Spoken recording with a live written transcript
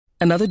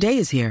Another day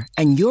is here,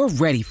 and you're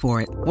ready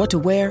for it. What to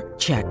wear?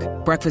 Check.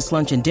 Breakfast,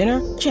 lunch, and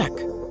dinner? Check.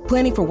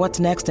 Planning for what's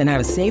next and how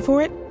to save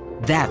for it?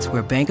 That's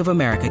where Bank of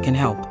America can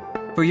help.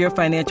 For your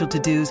financial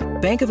to-dos,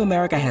 Bank of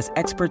America has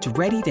experts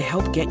ready to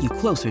help get you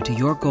closer to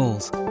your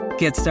goals.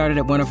 Get started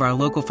at one of our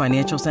local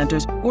financial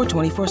centers or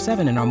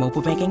 24/7 in our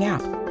mobile banking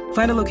app.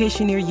 Find a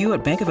location near you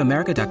at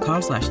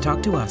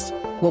bankofamerica.com/talktous.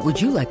 What would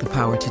you like the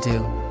power to do?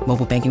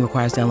 Mobile banking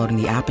requires downloading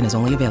the app and is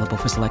only available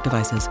for select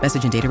devices.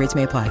 Message and data rates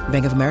may apply.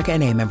 Bank of America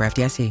N.A., member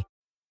FDIC.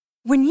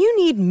 When you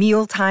need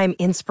mealtime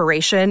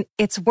inspiration,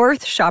 it's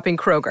worth shopping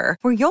Kroger,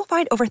 where you'll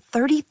find over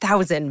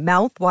 30,000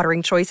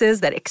 mouth-watering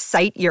choices that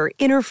excite your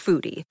inner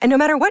foodie. And no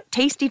matter what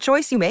tasty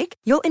choice you make,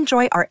 you'll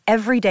enjoy our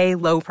everyday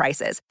low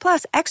prices,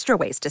 plus extra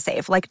ways to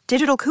save, like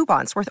digital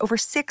coupons worth over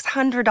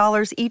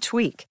 $600 each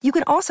week. You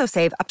can also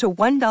save up to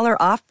 $1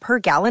 off per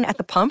gallon at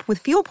the pump with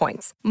fuel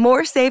points.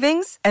 More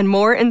savings and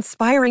more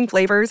inspiring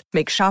flavors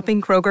make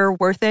shopping Kroger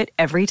worth it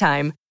every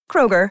time.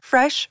 Kroger,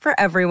 fresh for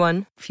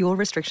everyone. Fuel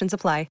restrictions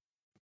apply.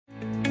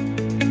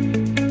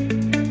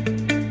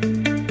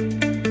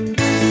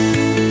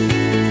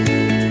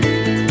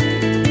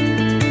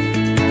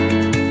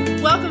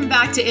 Welcome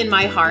back to In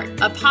My Heart,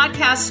 a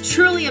podcast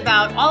truly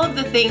about all of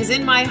the things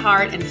in my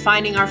heart and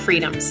finding our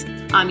freedoms.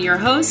 I'm your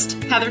host,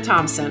 Heather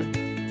Thompson.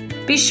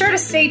 Be sure to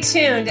stay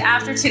tuned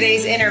after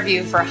today's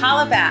interview for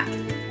Holla Back.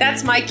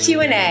 That's my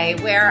Q&A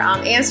where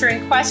I'm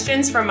answering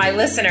questions from my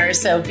listeners,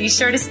 so be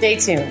sure to stay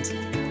tuned.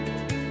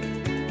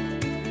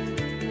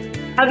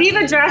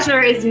 Aviva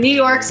Drescher is New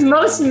York's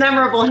most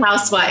memorable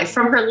housewife.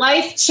 From her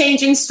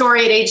life-changing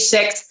story at age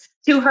 6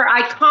 to her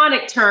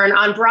iconic turn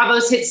on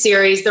Bravo's hit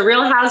series, The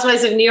Real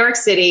Housewives of New York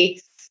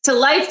City, to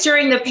life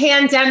during the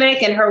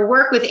pandemic and her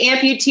work with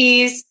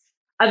amputees,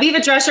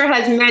 Aviva Drescher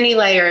has many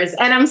layers,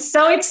 and I'm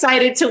so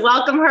excited to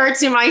welcome her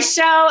to my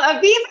show.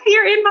 Aviva,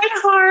 you're in my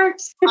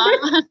heart.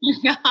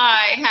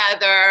 Hi,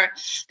 Heather.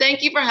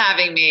 Thank you for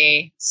having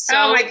me.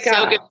 Oh my God.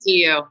 So good to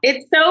see you.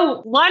 It's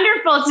so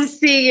wonderful to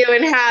see you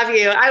and have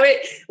you.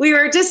 We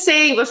were just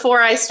saying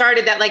before I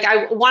started that, like,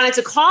 I wanted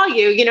to call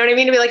you, you know what I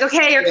mean? To be like,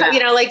 okay,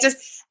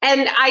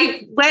 and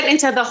I went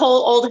into the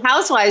whole old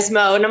housewives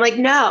mode, and I'm like,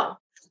 no,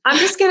 I'm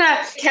just going to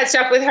catch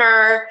up with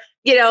her.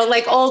 You know,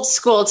 like old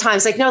school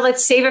times, like, no,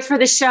 let's save it for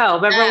the show.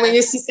 Remember when we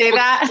used to say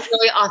that? It's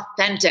really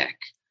authentic.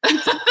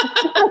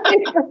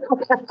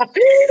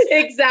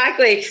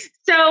 Exactly.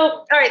 So,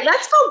 all right,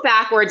 let's go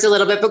backwards a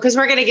little bit because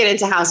we're going to get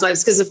into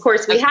housewives because, of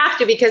course, we have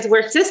to because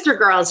we're sister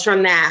girls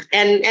from that.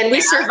 And we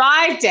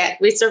survived it.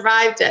 We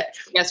survived it.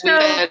 Yes, we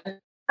did.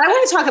 I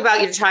want to talk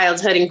about your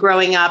childhood and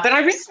growing up. And I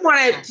really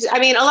want to,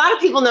 a lot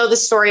of people know the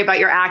story about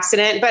your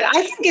accident, but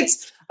I think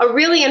it's a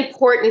really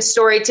important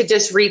story to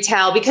just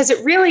retell because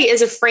it really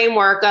is a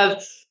framework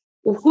of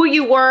who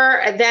you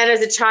were then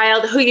as a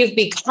child, who you've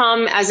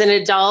become as an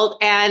adult,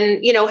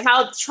 and, you know,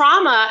 how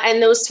trauma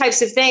and those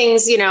types of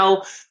things, you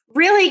know,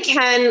 really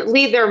can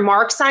leave their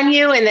marks on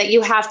you and that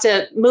you have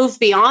to move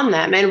beyond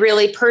them and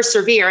really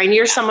persevere. And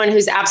you're someone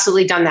who's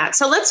absolutely done that.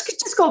 So let's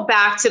just go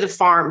back to the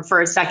farm for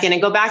a second and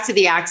go back to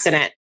the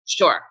accident.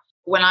 Sure.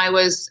 When I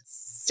was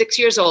 6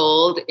 years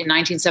old in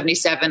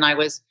 1977, I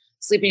was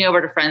sleeping over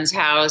at a friend's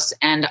house,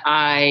 and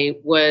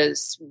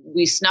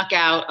we snuck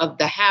out of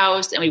the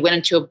house and we went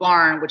into a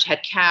barn which had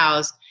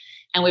cows,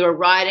 and we were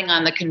riding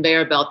on the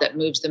conveyor belt that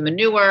moves the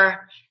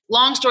manure.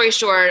 Long story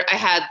short, I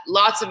had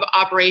lots of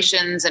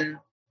operations and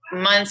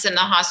months in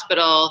the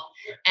hospital,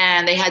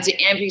 and they had to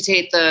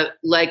amputate the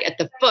leg at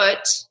the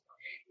foot.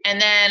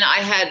 And then I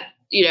had,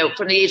 you know,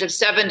 from the age of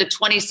 7 to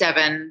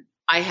 27,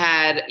 I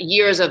had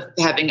years of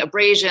having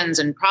abrasions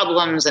and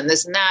problems and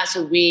this and that.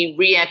 So we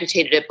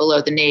re-amputated it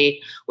below the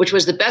knee, which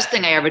was the best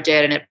thing I ever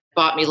did. And it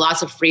brought me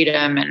lots of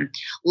freedom and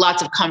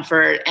lots of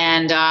comfort.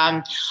 And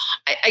I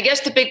guess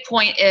the big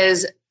point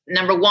is,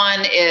 number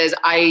one is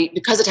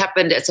because it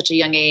happened at such a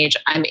young age,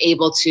 I'm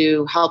able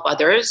to help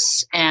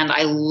others. And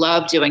I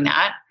love doing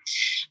that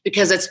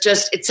because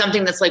it's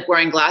something that's like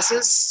wearing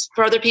glasses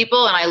for other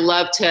people. And I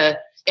love to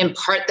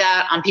impart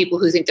that on people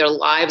who think their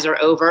lives are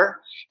over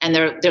and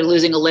they're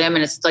losing a limb,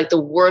 and it's like the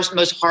worst,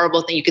 most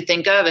horrible thing you could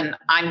think of. And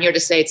I'm here to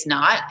say it's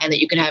not, and that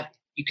you can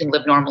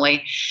live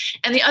normally.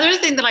 And the other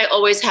thing that I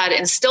always had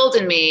instilled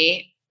in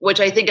me, which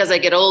I think as I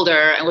get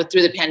older and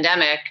through the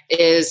pandemic,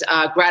 is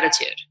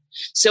gratitude.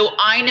 So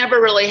I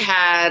never really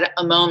had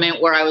a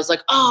moment where I was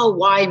like, oh,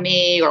 why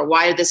me? Or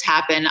why did this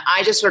happen?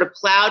 I just sort of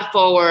plowed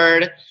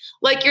forward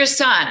like your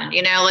son,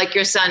 like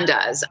your son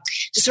does.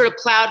 Just sort of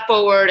plowed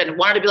forward and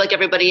wanted to be like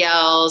everybody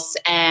else.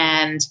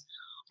 And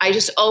I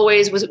just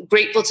always was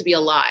grateful to be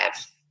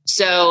alive.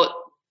 So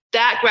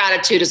that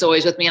gratitude is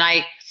always with me.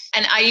 And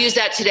I use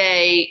that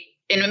today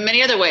in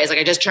many other ways. Like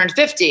I just turned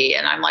 50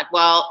 and I'm like,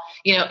 well,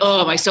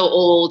 am I so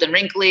old and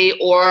wrinkly?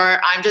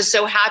 Or I'm just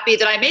so happy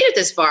that I made it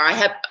this far.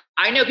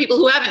 I know people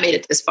who haven't made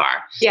it this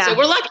far. Yeah. So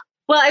we're lucky.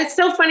 Well, it's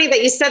so funny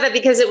that you said that,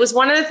 because it was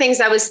one of the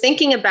things I was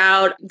thinking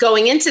about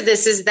going into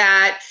this, is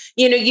that,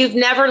 you've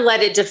never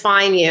let it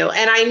define you.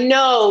 And I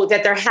know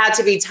that there had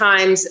to be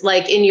times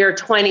like in your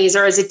 20s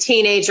or as a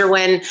teenager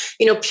when,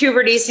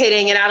 puberty's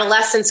hitting and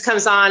adolescence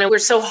comes on and we're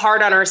so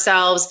hard on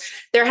ourselves.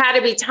 There had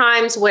to be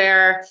times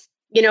where,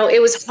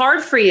 it was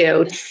hard for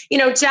you.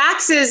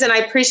 Jax is, and I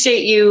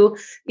appreciate you,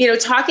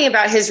 talking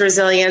about his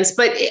resilience,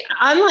 but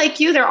unlike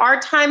you, there are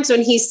times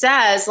when he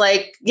says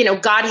like,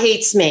 God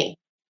hates me.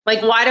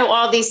 Like, why do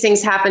all these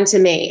things happen to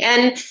me?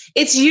 And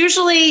it's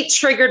usually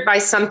triggered by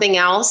something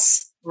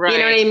else. Right. You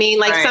know what I mean?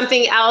 Like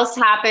something else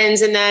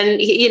happens and then,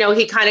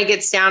 he kind of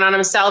gets down on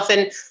himself.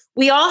 And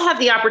we all have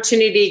the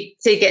opportunity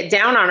to get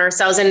down on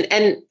ourselves.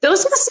 And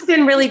those must have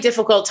been really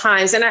difficult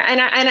times.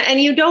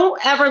 And you don't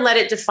ever let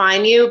it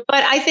define you.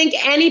 But I think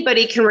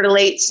anybody can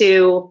relate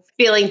to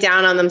feeling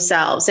down on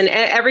themselves. And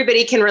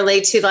everybody can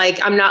relate to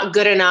like, I'm not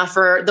good enough,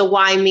 or the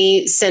why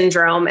me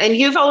syndrome. And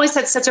you've always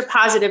had such a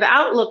positive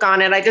outlook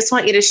on it. I just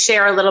want you to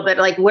share a little bit,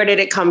 like, where did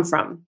it come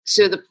from?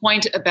 So the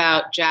point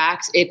about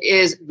Jax, it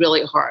is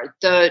really hard.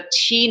 The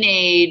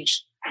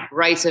teenage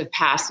rites of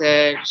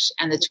passage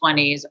and the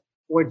 20s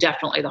were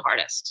definitely the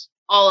hardest.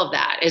 All of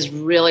that is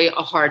really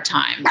a hard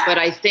time. But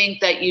I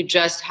think that you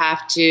just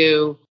have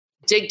to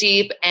dig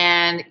deep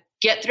and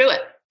get through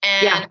it.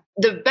 And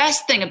the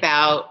best thing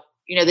about,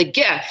 the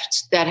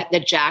gift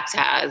that Jax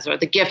has, or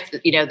the gift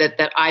that,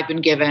 that I've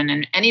been given,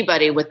 and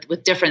anybody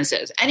with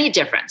differences, any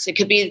difference, it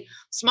could be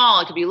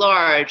small, it could be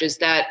large, is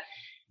that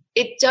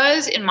it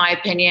does, in my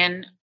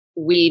opinion,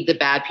 weed the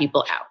bad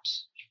people out.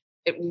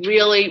 It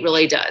really,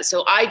 really does.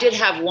 So I did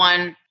have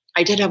one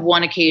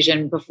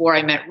occasion before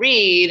I met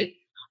Reed.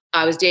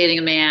 I was dating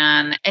a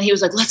man and he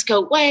was like, let's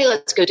go away.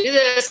 Let's go do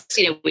this.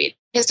 We had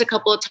kissed a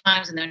couple of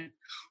times and then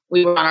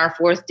we were on our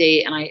fourth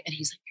date and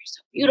he's like, you're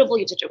so beautiful.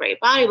 You have such a great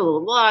body, blah, blah,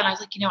 blah. And I was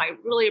like, I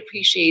really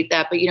appreciate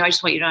that. But, I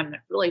just want you to know I'm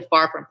really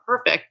far from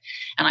perfect.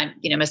 And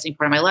I'm, missing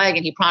part of my leg.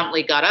 And he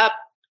promptly got up,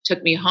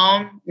 took me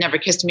home, never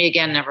kissed me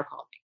again, never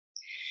called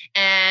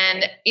me.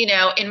 And,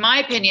 in my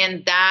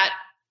opinion, that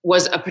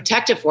was a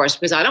protective force,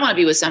 because I don't want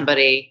to be with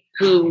somebody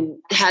who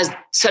has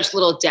such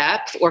little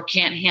depth or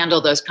can't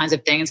handle those kinds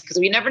of things, because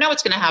we never know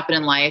what's going to happen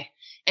in life.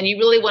 And you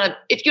really want to,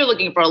 if you're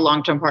looking for a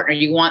long-term partner,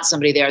 you want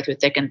somebody there through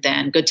thick and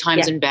thin, good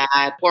times and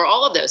bad, or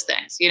all of those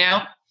things. You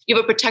have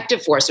a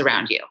protective force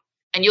around you,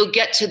 and you'll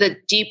get to the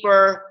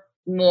deeper,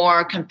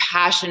 more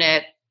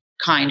compassionate,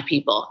 kind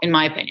people, in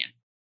my opinion.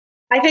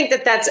 I think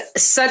that that's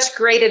such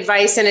great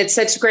advice, and it's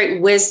such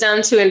great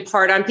wisdom to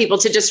impart on people,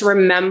 to just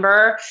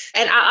remember.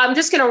 And I'm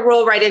just going to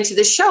roll right into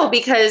the show,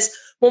 because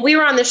when we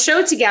were on the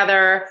show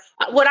together,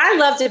 what I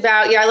loved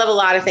about you, I love a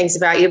lot of things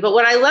about you, but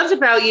what I loved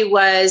about you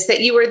was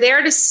that you were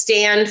there to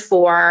stand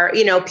for,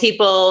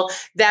 people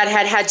that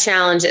had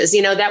challenges,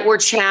 that were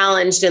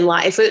challenged in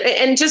life.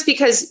 And just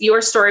because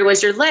your story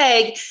was your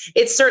leg,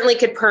 it certainly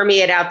could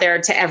permeate out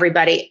there to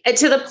everybody. And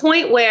to the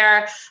point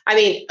where,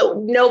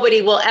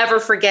 nobody will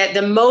ever forget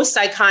the most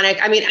iconic,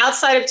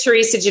 outside of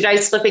Teresa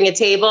Giudice flipping a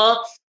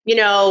table,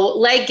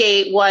 leg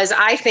gate was,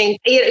 I think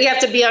you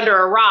have to be under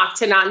a rock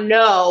to not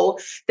know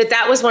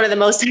that was one of the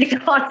most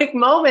iconic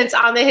moments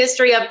on the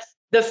history of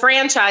the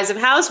franchise of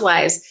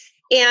Housewives.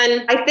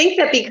 And I think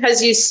that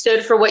because you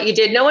stood for what you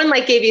did, no one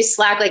gave you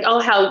slack, like,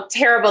 oh, how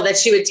terrible that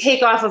she would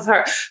take off of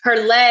her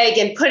leg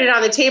and put it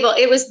on the table.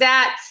 It was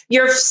that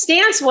your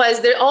stance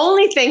was, the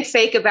only thing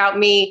fake about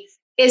me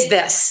is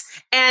this.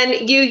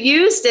 And you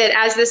used it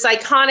as this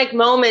iconic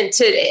moment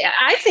to,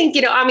 I think,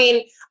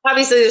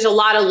 obviously, there's a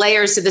lot of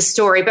layers to the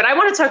story, but I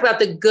want to talk about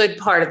the good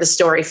part of the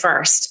story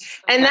first.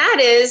 And that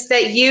is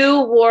that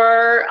you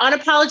were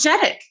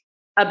unapologetic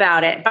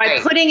about it by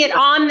putting it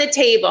on the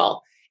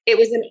table. It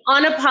was an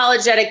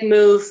unapologetic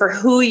move for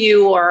who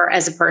you were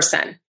as a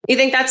person. You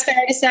think that's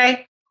fair to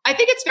say? I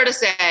think it's fair to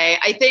say.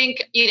 I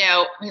think,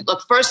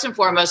 look, first and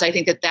foremost, I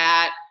think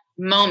that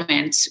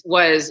moment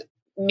was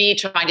me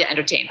trying to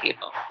entertain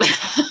people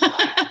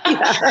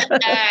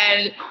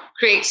and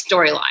create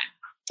storyline.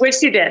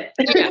 Which you did.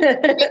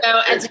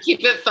 And to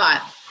keep it fun.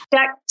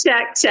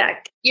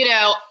 Check.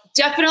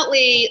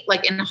 Definitely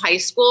in high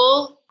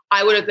school,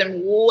 I would have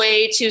been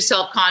way too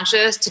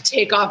self-conscious to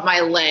take off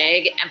my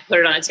leg and put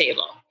it on a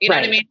table. You know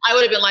what I mean? I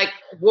would have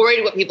been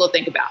worried what people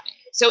think about me.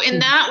 So in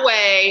that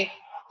way,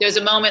 there's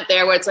a moment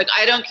there where it's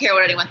I don't care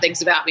what anyone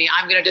thinks about me.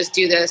 I'm going to just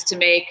do this to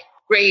make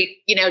great,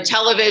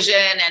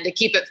 television and to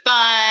keep it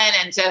fun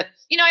and to,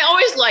 I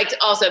always liked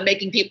also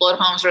making people at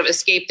home sort of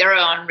escape their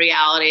own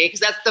reality,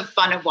 because that's the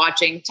fun of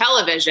watching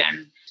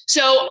television.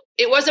 So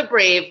it was a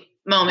brave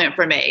moment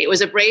for me. It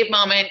was a brave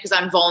moment because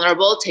I'm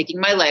vulnerable, taking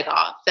my leg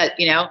off, and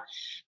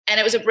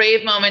it was a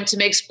brave moment to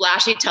make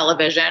splashy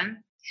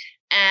television.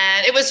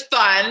 And it was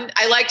fun.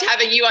 I liked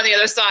having you on the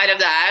other side of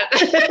that.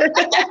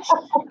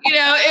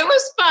 It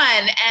was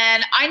fun.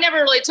 And I never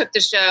really took the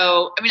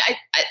show. I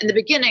in the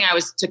beginning,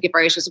 took it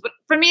very seriously. But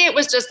for me, it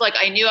was just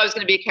I knew I was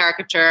going to be a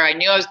caricature. I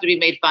knew I was going to be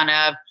made fun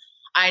of.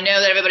 I know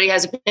that everybody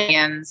has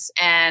opinions.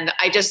 And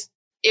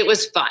it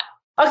was fun.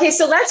 Okay,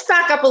 so let's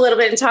back up a little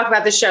bit and talk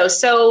about the show.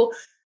 So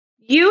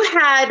you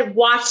had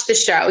watched the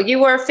show. You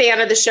were a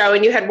fan of the show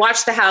and you had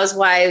watched The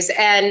Housewives.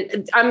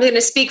 And I'm going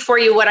to speak for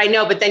you what I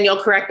know, but then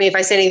you'll correct me if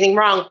I say anything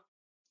wrong.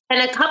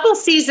 And a couple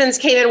seasons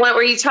came and went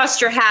where you tossed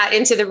your hat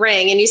into the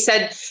ring and you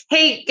said,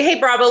 hey,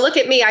 Bravo, look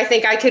at me. I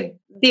think I could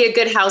be a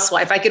good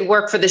housewife. I could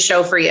work for the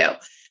show for you.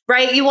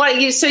 Right. Tell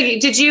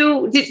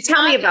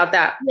me about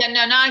that. Yeah,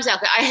 no, not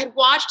exactly. I had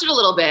watched it a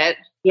little bit.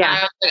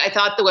 Yeah. I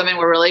thought the women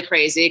were really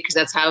crazy because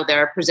that's how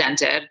they're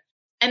presented.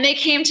 And they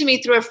came to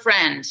me through a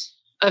friend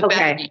of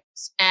Bethany's.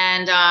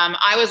 And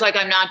I was like,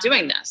 I'm not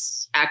doing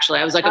this. Actually,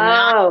 I was like, I'm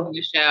not doing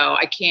the show.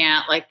 I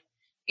can't,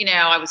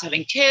 I was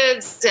having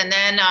kids. And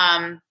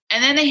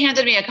then they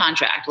handed me a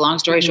contract. Long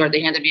story short,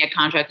 they handed me a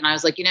contract. And I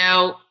was like,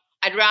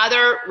 I'd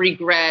rather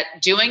regret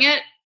doing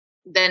it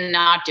than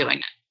not doing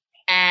it.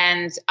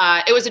 And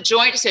it was a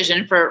joint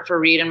decision for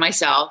Reed and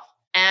myself.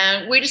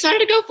 And we decided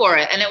to go for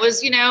it. And it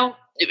was,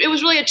 it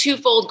was really a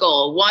twofold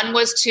goal. One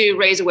was to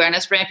raise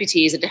awareness for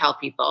amputees and to help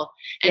people.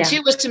 And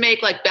two was to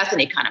make like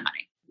Bethany kind of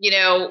money,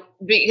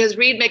 because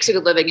Reed makes a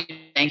good living in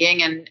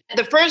banking. And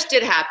the first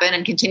did happen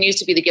and continues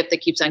to be the gift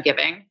that keeps on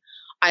giving.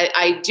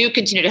 I do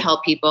continue to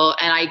help people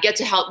and I get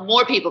to help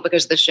more people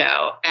because of the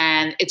show.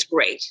 And it's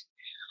great.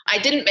 I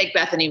didn't make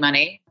Bethany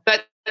money,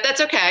 but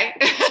that's okay.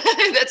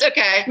 That's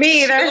okay.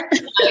 Me either.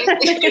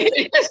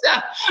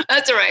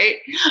 That's all right.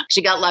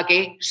 She got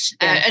lucky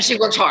and she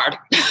worked hard.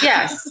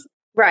 Yes.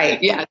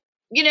 Right. Yeah.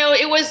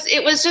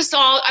 It was just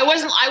all, I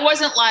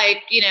wasn't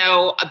like,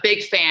 a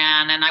big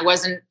fan and I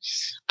wasn't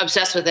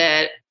obsessed with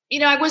it.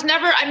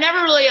 I'm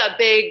never really a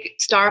big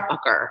star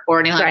fucker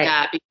or anything like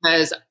that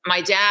because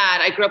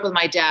I grew up with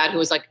my dad who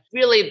was like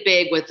really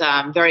big with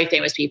very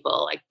famous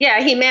people.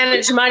 He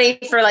managed money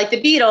for like the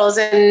Beatles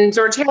and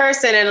George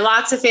Harrison and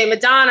lots of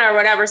Madonna or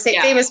whatever,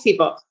 famous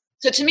people.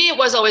 So to me, it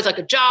was always like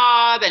a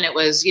job and it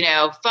was,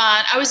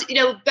 fun. I was,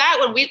 back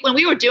when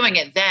we were doing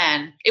it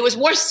then, it was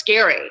more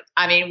scary.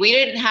 I mean, we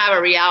didn't have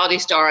a reality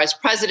star as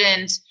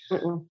president.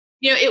 Mm-mm.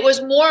 It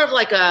was more of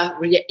like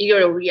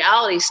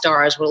reality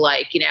stars were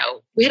like,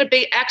 we had a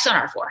big X on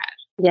our forehead.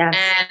 Yeah.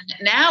 And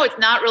now it's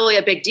not really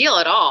a big deal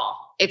at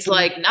all. It's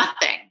like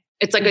nothing.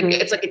 It's like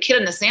it's like a kid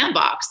in the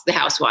sandbox, The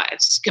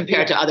Housewives,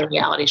 compared to other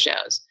reality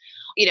shows.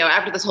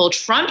 After this whole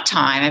Trump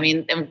time, I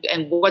mean,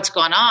 and what's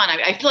gone on,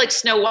 I feel like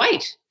Snow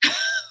White.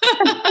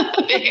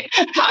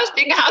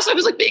 being a housewife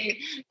was like being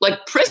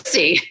like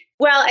prissy.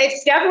 Well,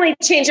 it's definitely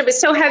changed.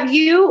 So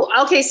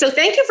so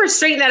thank you for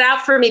straightening that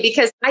out for me,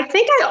 because I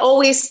think I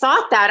always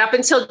thought that up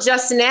until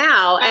just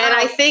now. And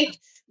I think,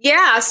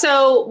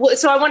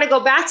 so I want to go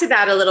back to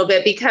that a little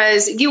bit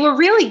because you were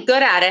really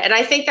good at it. And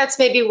I think that's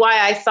maybe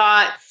why I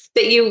thought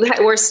that you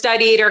were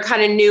studied or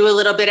kind of knew a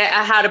little bit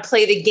how to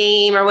play the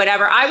game or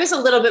whatever. I was a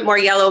little bit more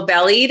yellow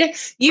bellied.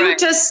 You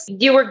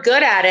were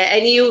good at it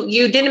and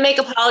you didn't make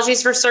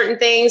apologies for certain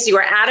things. You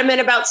were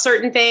adamant about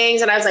certain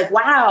things. And I was like,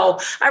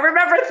 wow, I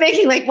remember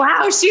thinking like,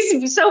 wow,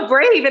 she's so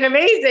brave and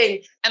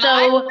amazing. And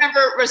I remember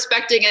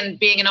respecting and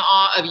being in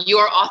awe of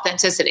your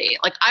authenticity.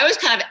 Like I was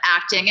kind of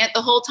acting it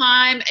the whole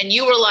time and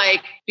you were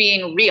like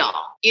being real,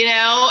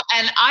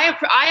 and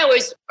I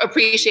always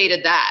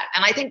appreciated that.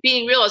 And I think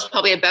being real is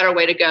probably a better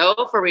way to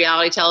go for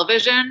reality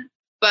television,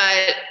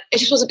 but it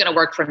just wasn't going to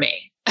work for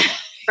me.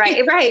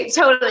 Right.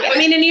 Totally. I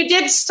mean, and you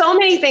did so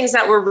many things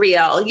that were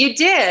real. You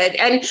did.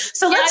 And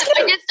so I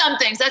did some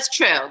things. That's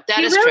true. That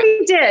is true. You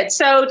really did.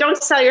 So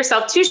don't sell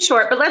yourself too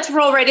short, but let's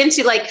roll right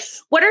into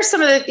what are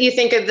some of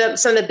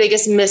some of the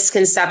biggest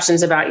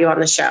misconceptions about you on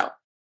the show?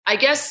 I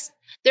guess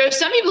there are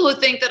some people who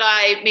think that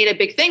I made a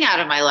big thing out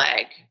of my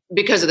leg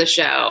because of the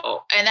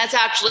show. And that's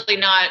actually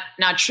not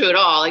true at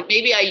all. Like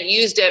maybe I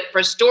used it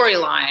for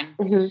storyline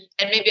and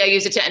maybe I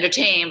used it to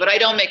entertain, but I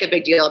don't make a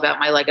big deal about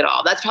my leg at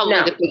all. That's probably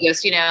the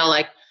biggest,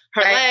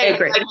 her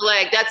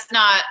leg, that's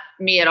not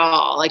me at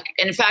all. Like,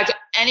 in fact,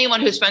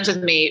 anyone who's friends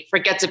with me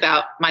forgets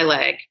about my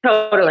leg.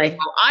 Totally.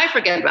 I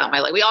forget about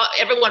my leg.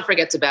 Everyone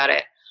forgets about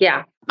it.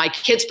 Yeah. My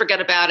kids forget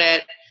about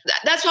it.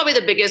 That's probably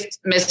the biggest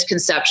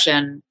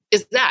misconception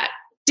is that.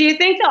 Do you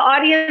think the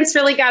audience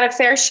really got a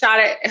fair shot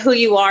at who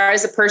you are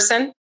as a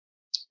person?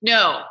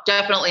 No,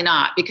 definitely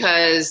not,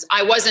 because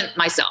I wasn't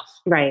myself.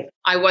 Right.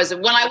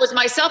 When I was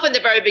myself in the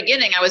very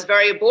beginning, I was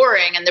very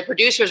boring and the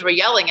producers were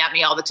yelling at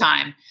me all the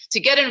time to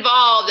get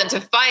involved and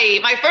to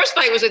fight. My first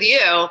fight was with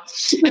you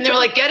and they were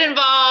like, get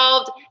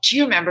involved. Do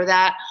you remember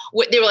that?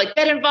 They were like,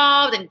 get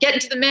involved and get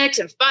into the mix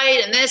and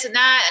fight and this and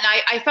that.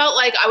 And I felt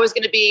like I was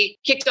going to be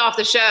kicked off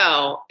the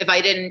show if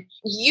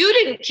you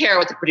didn't care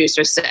what the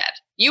producers said.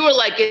 You were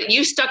like,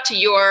 you stuck to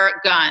your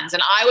guns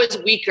and I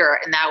was weaker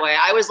in that way.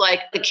 I was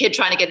like the kid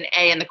trying to get an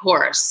A in the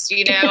course,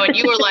 and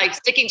you were like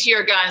sticking to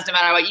your guns no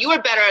matter what. You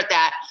were better at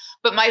that.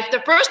 But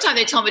the first time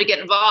they told me to get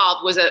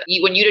involved was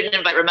when you didn't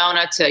invite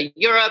Ramona to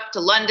Europe,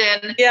 to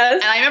London. Yes.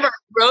 And I remember I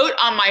wrote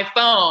on my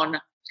phone,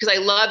 because I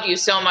loved you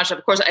so much.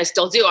 Of course, I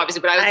still do,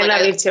 obviously. But I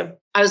love you too.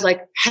 I was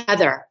like,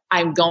 Heather,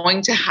 I'm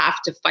going to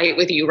have to fight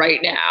with you right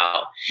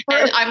now.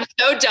 And I'm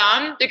so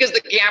dumb because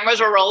the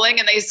cameras were rolling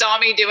and they saw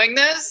me doing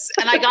this.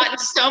 And I got in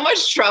so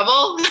much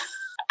trouble.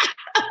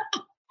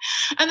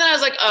 And then I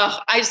was like, oh,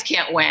 I just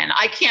can't win.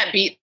 I can't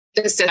beat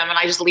system. And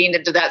I just leaned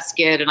into that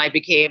skid and I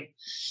became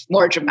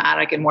more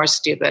dramatic and more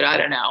stupid. I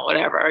don't know,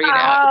 whatever,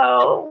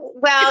 Oh,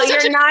 well,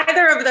 you're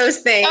neither of those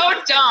things. So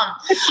dumb.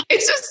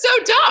 It's just so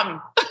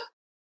dumb.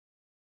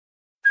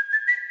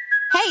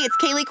 Hey, it's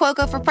Kaylee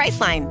Cuoco for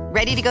Priceline.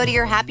 Ready to go to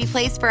your happy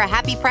place for a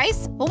happy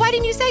price? Well, why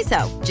didn't you say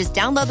so? Just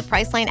download the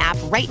Priceline app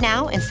right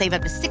now and save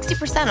up to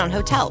 60% on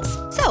hotels.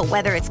 So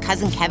whether it's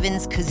Cousin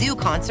Kevin's Kazoo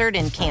Concert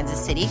in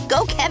Kansas City,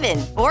 go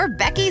Kevin, or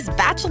Becky's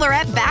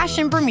Bachelorette Bash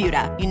in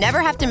Bermuda, you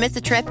never have to miss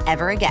a trip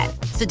ever again.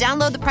 So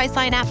download the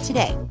Priceline app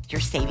today. Your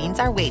savings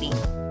are waiting.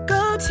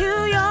 Go to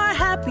your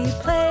happy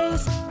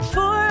place for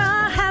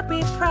a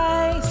happy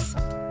price.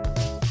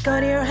 Go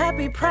to your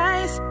happy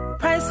price,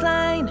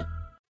 Priceline.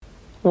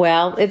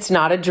 Well, it's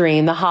not a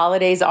dream. The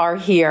holidays are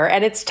here,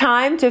 and it's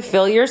time to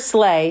fill your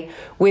sleigh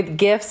with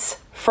gifts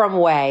from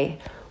Ouai.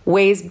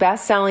 Ouai's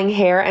best-selling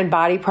hair and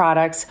body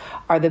products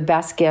are the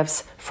best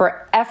gifts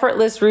for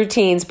effortless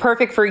routines,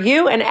 perfect for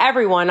you and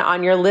everyone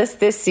on your list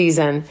this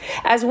season.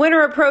 As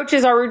winter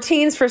approaches, our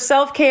routines for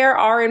self-care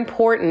are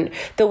important.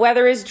 The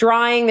weather is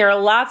drying. There are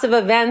lots of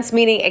events,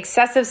 meaning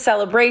excessive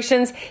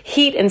celebrations,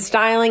 heat and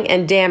styling,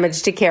 and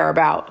damage to care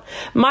about.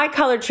 My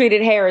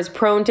color-treated hair is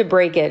prone to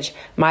breakage.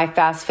 My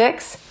Fast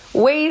Fix?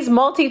 Ouai's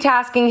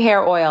multitasking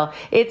hair oil.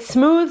 It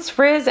smooths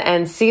frizz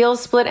and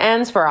seals split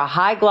ends for a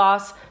high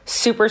gloss,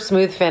 super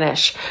smooth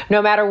finish.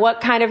 No matter what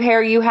kind of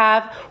hair you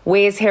have,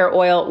 Ouai's hair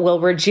oil will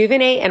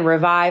rejuvenate and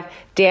revive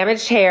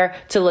damaged hair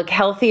to look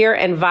healthier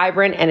and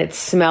vibrant, and it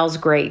smells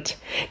great.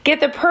 Get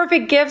the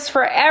perfect gifts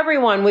for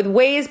everyone with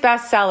Ouai's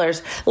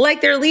bestsellers,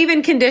 like their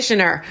leave-in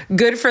conditioner,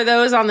 good for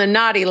those on the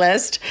naughty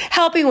list,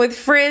 helping with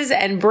frizz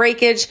and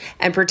breakage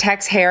and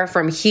protects hair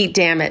from heat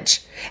damage.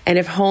 And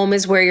if home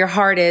is where your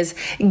heart is,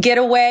 get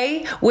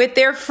away with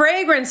their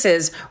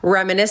fragrances,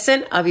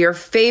 reminiscent of your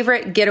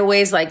favorite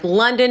getaways like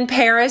London,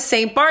 Paris,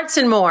 St. Bart's,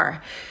 and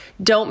more.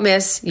 Don't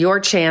miss your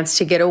chance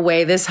to get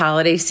away this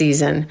holiday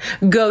season.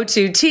 Go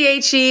to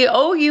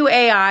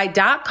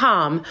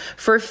THEOUAI.com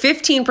for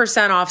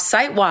 15% off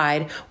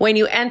site-wide when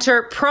you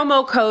enter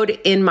promo code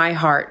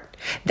INMyHeart.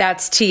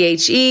 That's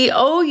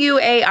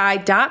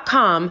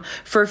THEOUAI.com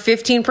for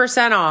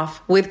 15%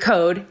 off with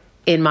code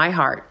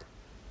INMyHeart.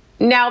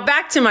 Now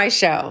back to my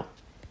show.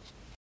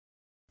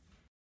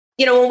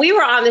 You know, when we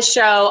were on the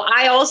show,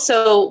 I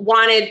also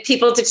wanted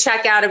people to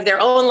check out of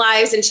their own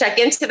lives and check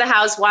into the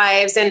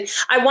housewives. And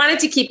I wanted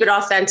to keep it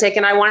authentic,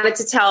 and I wanted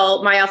to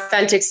tell my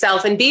authentic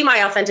self and be my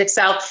authentic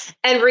self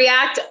and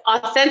react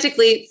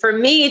authentically for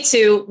me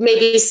to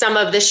maybe some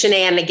of the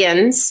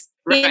shenanigans.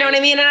 Right. You know what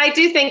I mean? And I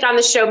do think on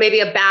the show, maybe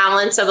a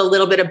balance of a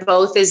little bit of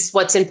both is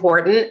what's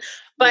important.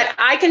 But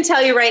I can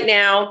tell you right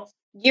now,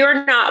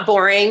 you're not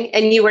boring,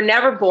 and you were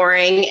never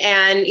boring.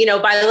 And, you know,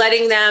 by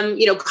letting them,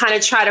 you know, kind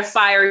of try to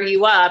fire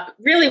you up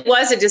really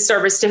was a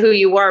disservice to who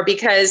you were.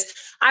 Because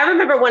I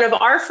remember one of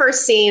our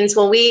first scenes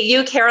when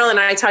you, Carol, and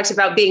I talked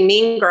about being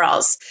mean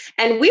girls,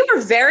 and we were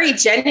very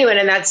genuine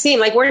in that scene.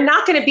 Like, we're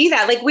not going to be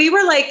that. Like, we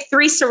were like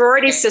three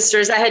sorority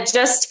sisters that had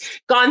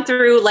just gone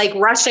through like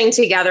rushing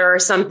together or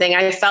something.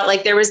 I felt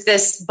like there was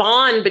this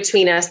bond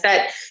between us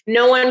that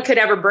no one could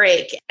ever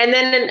break. And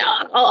then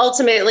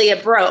ultimately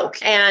it broke.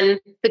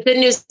 And the good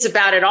news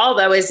about it all,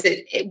 though, is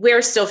that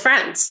we're still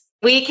friends.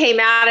 We came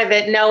out of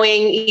it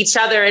knowing each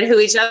other and who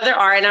each other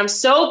are. And I'm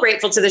so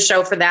grateful to the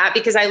show for that,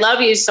 because I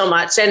love you so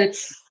much. And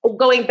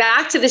going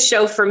back to the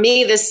show for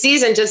me this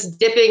season, just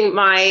dipping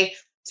my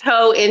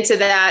toe into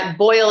that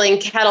boiling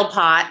kettle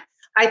pot,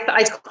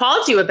 I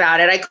called you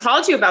about it. I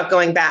called you about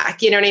going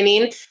back. You know what I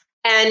mean?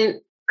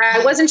 And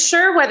I wasn't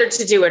sure whether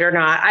to do it or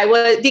not.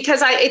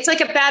 It's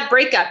like a bad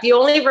breakup. You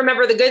only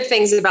remember the good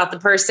things about the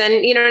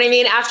person. You know what I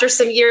mean? After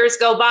some years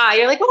go by,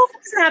 you're like, oh,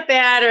 it's not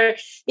bad. Or,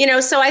 you know,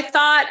 so I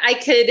thought I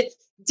could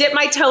dip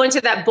my toe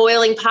into that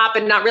boiling pot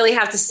and not really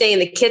have to stay in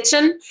the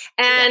kitchen.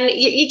 And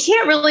you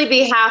can't really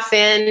be half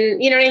in,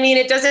 you know what I mean?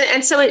 It doesn't.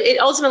 And so it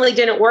ultimately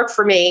didn't work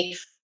for me.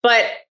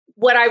 But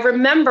what I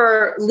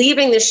remember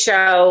leaving the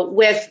show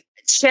with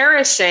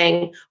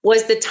cherishing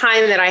was the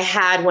time that I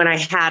had when I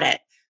had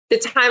it. The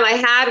time I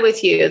had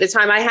with you, the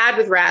time I had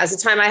with Raz, the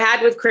time I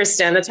had with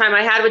Kristen, the time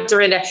I had with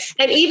Dorinda,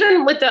 and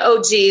even with the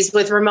OGs,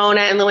 with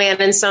Ramona and Luann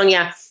and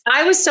Sonia.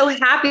 I was so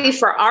happy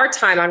for our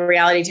time on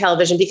reality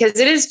television, because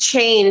it has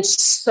changed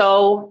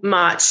so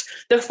much.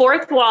 The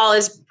fourth wall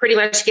is pretty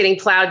much getting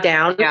plowed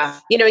down. Yeah.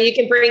 You know, you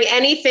can bring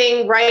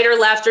anything right or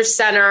left or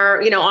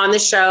center, you know, on the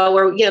show,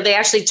 or, you know, they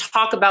actually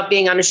talk about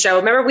being on a show.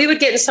 Remember, we would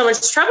get in so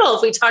much trouble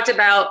if we talked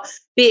about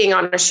being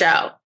on a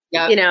show,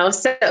 you know,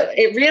 so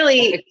it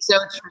really, it's so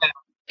true.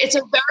 It's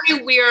a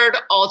very weird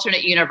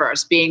alternate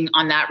universe being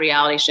on that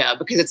reality show,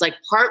 because it's like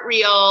part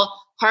real,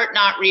 part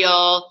not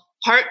real,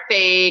 part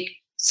fake.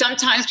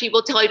 Sometimes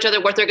people tell each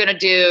other what they're going to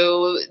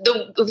do.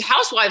 The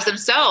housewives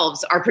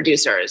themselves are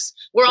producers.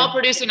 We're all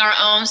producing our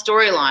own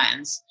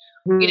storylines.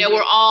 Mm-hmm. You know,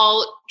 we're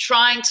all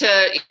trying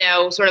to, you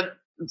know, sort of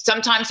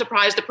sometimes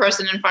surprise the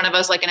person in front of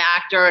us like an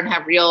actor and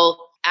have real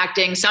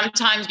acting.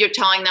 Sometimes you're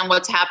telling them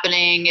what's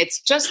happening.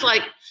 It's just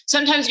like,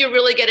 sometimes you're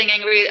really getting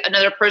angry at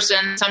another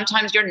person.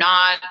 Sometimes you're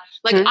not.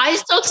 Like, I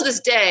still to this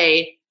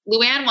day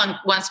Luann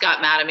once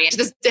got mad at me. To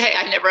this day,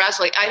 I never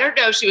asked, I don't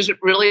know if she was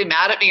really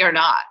mad at me or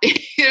not.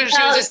 She was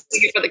just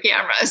thinking for the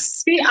cameras.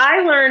 See,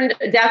 I learned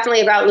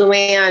definitely about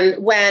Luann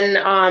when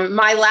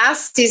my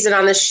last season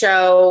on the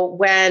show,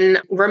 when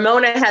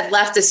Ramona had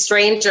left a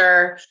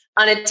stranger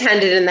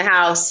unattended in the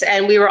house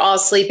and we were all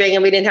sleeping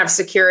and we didn't have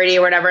security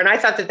or whatever. And I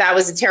thought that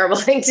was a terrible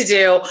thing to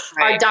do.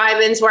 Right. Our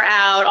diamonds were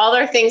out. All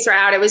our things were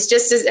out. It was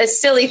just a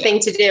silly thing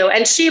to do.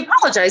 And she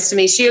apologized to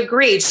me. She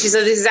agreed. She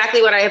said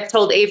exactly what I have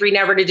told Avery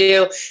never to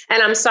do.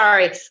 And I'm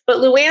sorry. But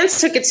Luann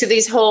took it to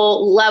these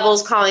whole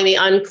levels, calling me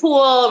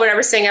uncool or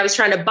whatever, saying I was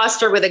trying to bust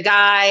her with a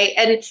guy.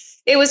 And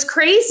it was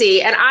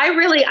crazy. And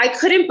I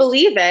couldn't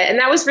believe it. And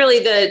that was really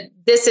the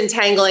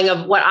disentangling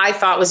of what I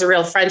thought was a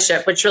real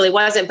friendship, which really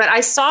wasn't. But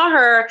I saw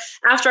her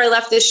after I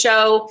left the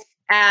show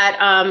at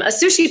a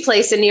sushi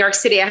place in New York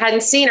City. I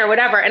hadn't seen her,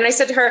 whatever. And I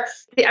said to her,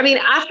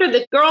 after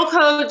the Girl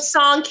Code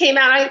song came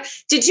out,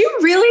 did you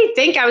really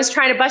think I was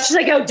trying to bust? She's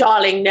like, oh,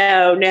 darling,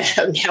 no,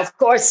 of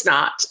course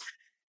not.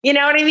 You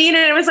know what I mean?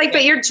 And it was like,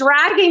 but you're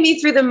dragging me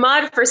through the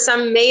mud for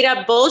some made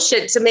up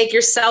bullshit to make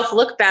yourself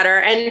look better.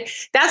 And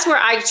that's where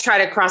I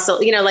try to cross,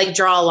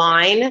 draw a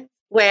line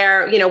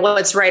where,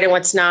 what's right and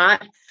what's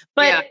not.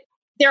 But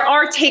there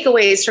are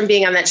takeaways from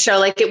being on that show.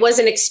 Like, it was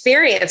an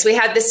experience. We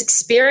had this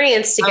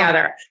experience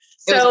together.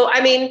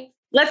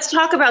 Let's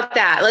talk about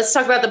that. Let's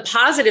talk about the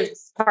positive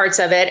parts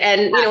of it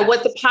and,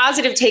 what the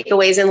positive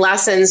takeaways and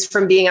lessons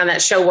from being on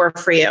that show were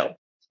for you.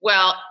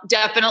 Well,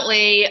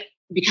 definitely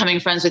becoming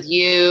friends with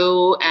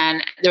you.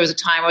 And there was a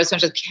time I was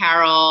friends with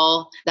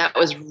Carol. That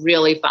was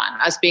really fun.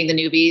 Us being the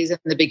newbies in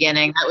the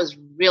beginning. That was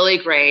really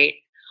great.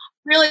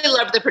 Really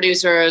loved the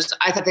producers.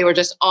 I thought they were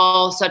just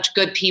all such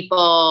good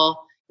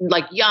people,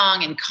 like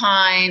young and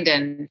kind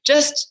and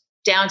just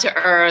down to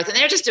earth. And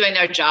they're just doing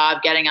their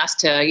job, getting us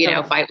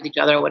to, fight with each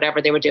other or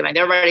whatever they were doing.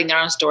 They're writing their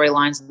own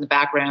storylines in the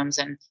back rooms.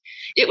 And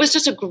it was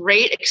just a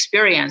great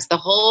experience. The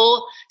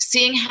whole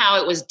seeing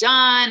how it was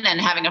done and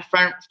having a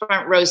front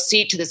row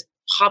seat to this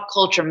pop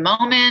culture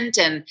moment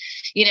and,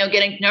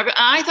 getting nervous.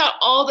 I thought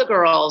all the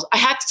girls, I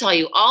have to tell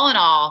you, all in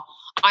all,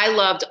 I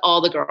loved all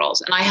the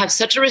girls. And I have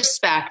such a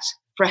respect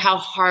for how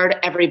hard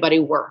everybody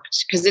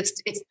worked because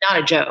it's not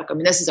a joke. I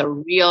mean, this is a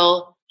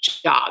real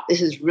job.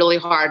 This is really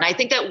hard. And I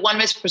think that one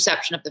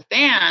misperception of the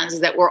fans is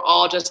that we're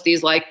all just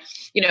these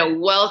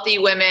wealthy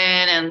women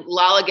and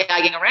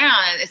lollygagging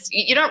around. And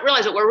you don't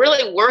realize that we're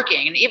really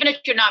working. And even if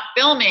you're not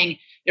filming,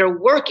 you're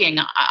working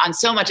on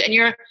so much. And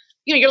you're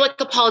like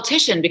a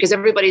politician because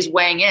everybody's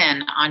weighing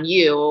in on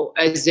you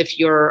as if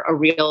you're a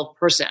real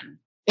person.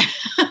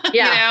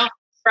 Yeah.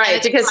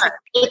 Right. Because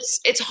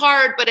it's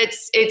hard, but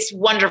it's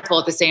wonderful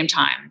at the same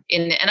time.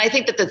 And I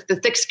think that the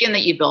thick skin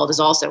that you build is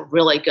also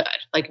really good,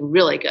 like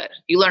really good.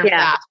 You learn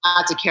fast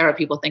not to care what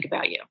people think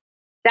about you.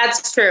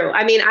 That's true.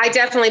 I mean, I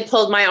definitely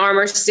pulled my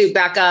armor suit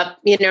back up,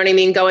 you know what I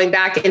mean, going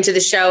back into the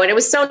show. And it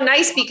was so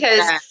nice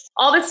because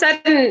all of a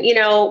sudden,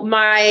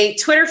 my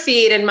Twitter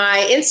feed and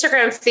my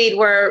Instagram feed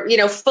were,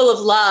 full of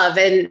love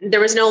and there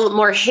was no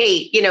more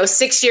hate.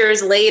 6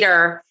 years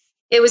later,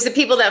 it was the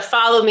people that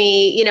follow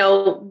me,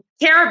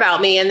 care about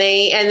me and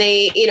they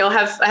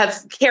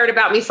have cared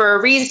about me for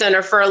a reason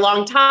or for a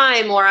long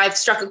time, or I've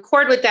struck a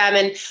chord with them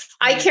and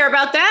I care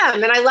about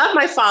them and I love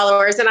my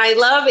followers and I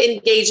love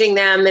engaging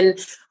them and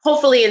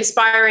hopefully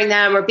inspiring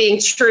them or being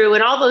true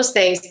and all those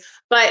things.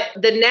 But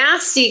the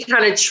nasty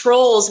kind of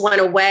trolls went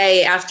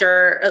away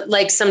after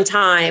some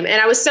time.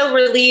 And I was so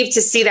relieved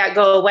to see that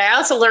go away. I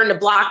also learned to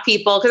block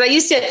people because I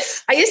used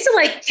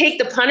to take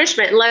the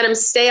punishment and let them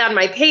stay on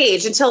my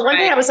page until one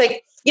day I was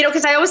like,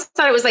 because I always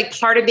thought it was like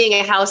part of being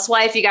a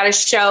housewife. You got to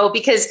show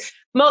because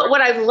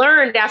what I've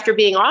learned after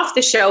being off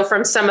the show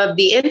from some of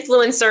the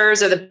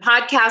influencers or the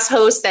podcast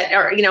hosts that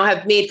are,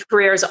 have made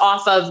careers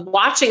off of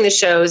watching the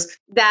shows,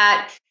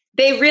 that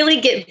they really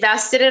get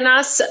vested in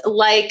us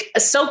like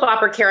soap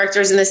opera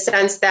characters in the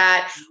sense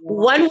that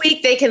one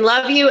week they can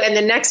love you and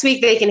the next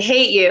week they can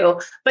hate you.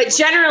 But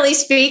generally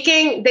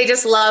speaking, they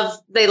love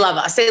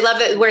us. They love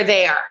that we're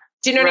there.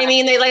 Do you know what I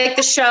mean? They like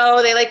the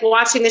show. They like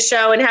watching the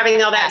show and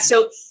having all that.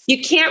 So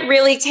you can't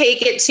really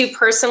take it too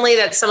personally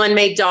that someone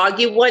may dog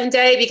you one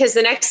day because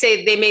the next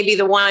day they may be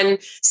the one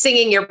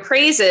singing your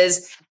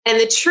praises.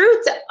 And the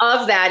truth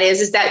of that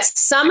is that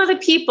some of the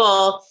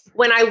people,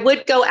 when I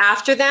would go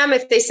after them,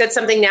 if they said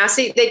something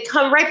nasty, they'd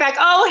come right back.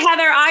 Oh,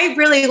 Heather, I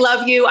really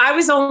love you. I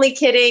was only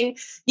kidding.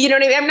 You know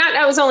what I mean?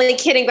 I was only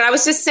kidding, but I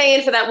was just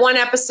saying for that one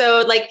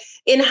episode,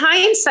 in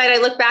hindsight, I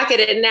look back at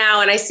it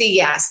now and I see,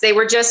 yes, they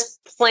were just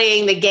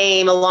playing the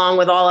game along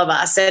with all of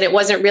us. And it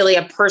wasn't really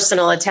a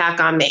personal attack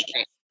on me.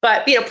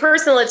 But,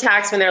 personal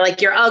attacks when they're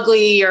like, you're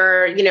ugly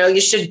or,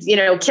 you should,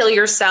 kill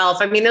yourself.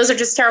 I mean, those are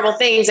just terrible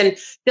things. And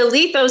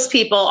delete those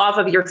people off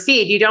of your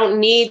feed. You don't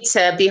need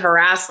to be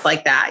harassed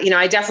like that.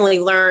 I definitely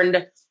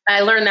learned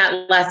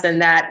that lesson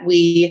that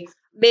we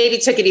maybe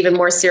took it even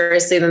more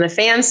seriously than the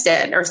fans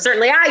did. Or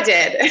certainly I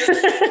did.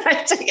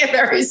 I took it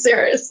very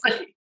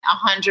seriously.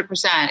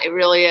 100%. It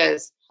really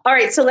is. All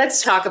right, so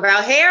let's talk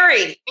about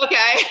Harry.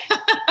 Okay.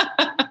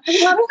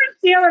 How do you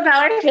feel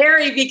about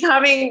Harry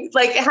becoming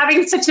like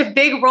having such a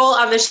big role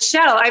on the show?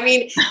 I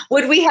mean,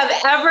 would we have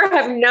ever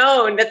have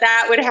known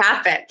that would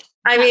happen?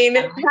 I mean,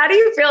 how do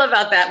you feel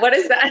about that? What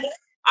is that?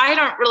 I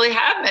don't really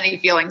have many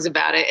feelings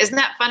about it. Isn't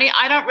that funny?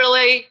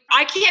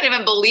 I can't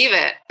even believe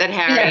it that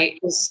Harry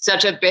is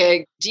such a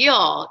big deal,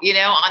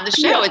 on the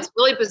show. It's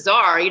really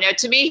bizarre.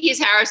 To me, he's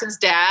Harrison's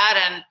dad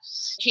and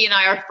he and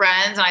I are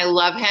friends and I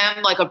love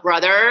him like a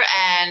brother.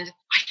 And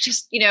I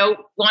just,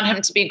 want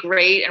him to be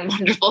great and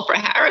wonderful for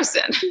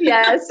Harrison.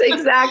 Yes,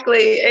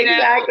 exactly.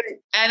 Exactly.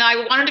 And I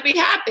want him to be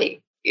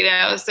happy.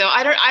 So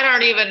I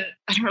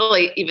don't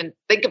really even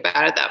think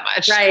about it that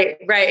much.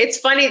 Right. It's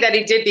funny that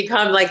he did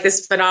become like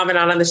this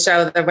phenomenon on the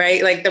show,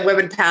 right? Like the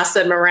women pass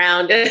him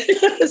around.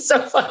 It's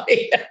so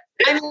funny.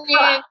 I mean,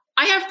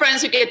 I have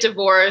friends who get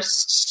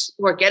divorced,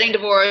 who are getting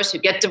divorced, who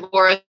get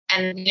divorced.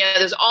 And,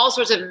 there's all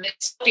sorts of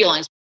mixed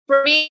feelings.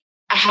 For me,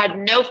 I had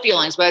no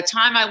feelings. By the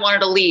time I wanted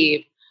to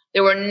leave,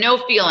 there were no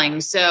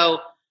feelings.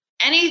 So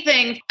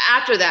anything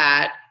after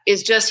that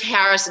is just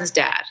Harrison's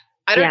dad.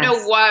 I don't know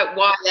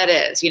why that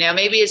is.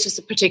 Maybe it's just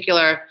a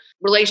particular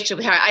relationship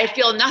with Harry. I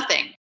feel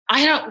nothing.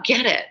 I don't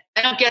get it.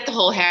 I don't get the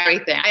whole Harry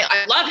thing.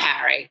 I love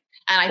Harry.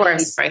 And I think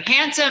he's very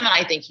handsome. And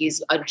I think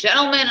he's a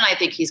gentleman. And I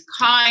think he's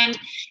kind.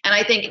 And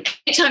I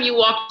think anytime you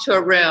walk into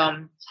a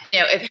room,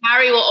 if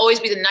Harry will always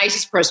be the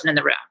nicest person in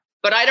the room.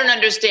 But I don't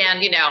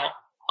understand,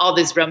 all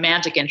this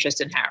romantic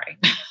interest in Harry.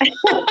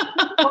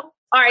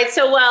 All right.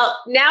 So,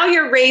 now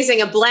you're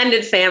raising a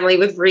blended family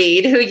with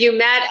Reed, who you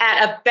met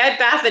at a Bed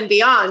Bath &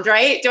 Beyond,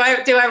 right? Do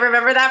I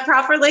remember that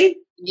properly?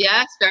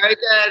 Yes, very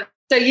good.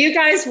 So you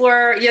guys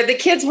the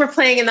kids were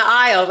playing in the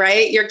aisle,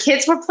 right? Your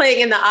kids were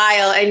playing in the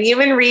aisle and you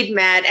and Reed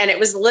met, and it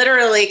was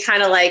literally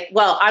kind of like,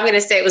 I'm going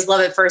to say it was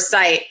love at first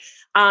sight,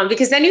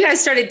 because then you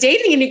guys started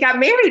dating and you got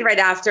married right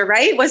after,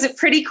 right? Was it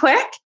pretty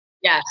quick?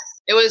 Yes.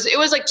 It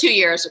was like 2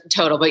 years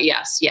total, but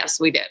yes,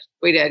 we did.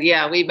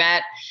 Yeah, we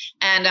met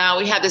and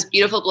we have this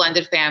beautiful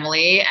blended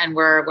family and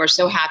we're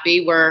so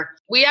happy.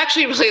 We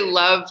actually really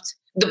loved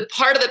the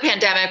part of the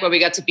pandemic where we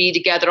got to be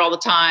together all the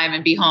time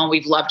and be home.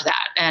 We've loved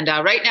that. And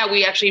right now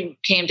we actually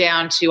came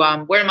down to,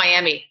 we're in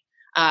Miami.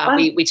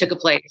 We took a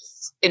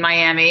place in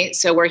Miami.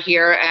 So we're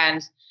here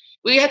and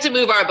we had to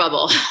move our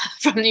bubble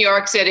from New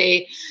York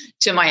City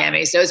to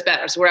Miami. So it's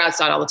better. So we're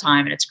outside all the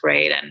time and it's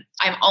great. And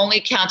I'm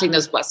only counting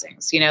those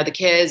blessings, the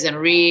kids and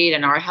Reed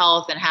and our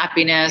health and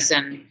happiness.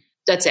 And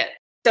that's it.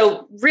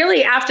 So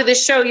really after the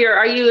show, you're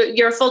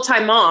a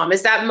full-time mom.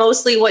 Is that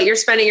mostly what you're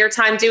spending your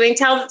time doing?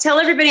 Tell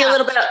everybody a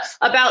little bit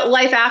about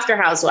life after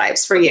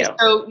Housewives for you.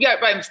 So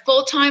I'm a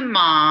full-time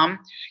mom.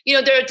 There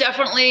are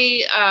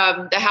definitely,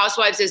 the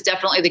Housewives is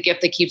definitely the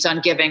gift that keeps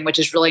on giving, which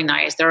is really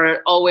nice. There's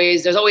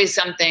always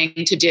something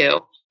to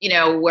do,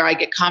 where I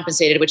get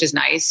compensated, which is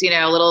nice,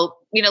 little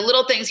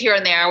things here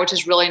and there, which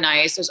is really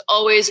nice. There's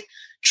always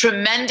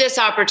tremendous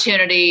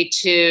opportunity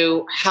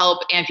to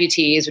help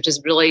amputees, which is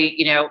really,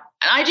 and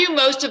I do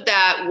most of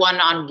that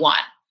one-on-one,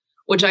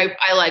 which I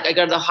like. I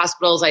go to the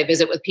hospitals, I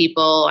visit with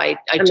people, I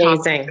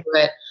talk through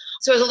it.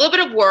 So it's a little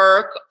bit of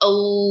work, a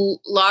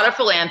lot of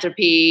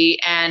philanthropy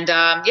and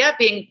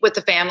being with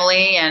the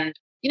family. And,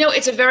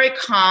 it's a very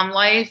calm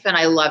life and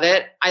I love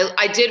it.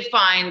 I did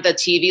find the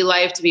TV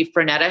life to be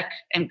frenetic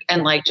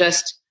and like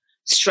just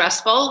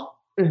stressful.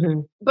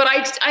 Mm-hmm. But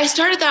I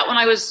started that when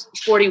I was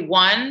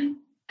 41.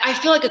 I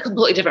feel like a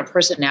completely different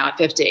person now at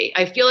 50.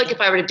 I feel like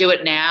if I were to do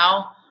it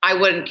now, I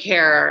wouldn't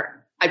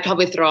care. I'd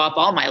probably throw up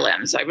all my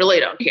limbs. I really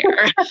don't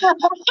care.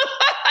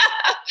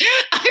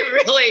 I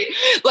really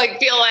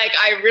feel like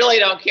I really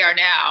don't care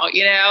now,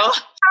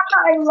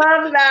 I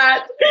love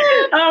that.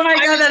 Oh my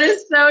God, that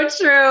is so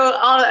true.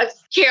 I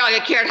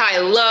cared how I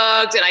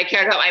looked and I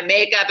cared about my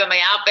makeup and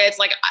my outfits.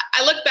 Like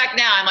I look back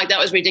now, I'm like, that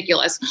was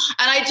ridiculous.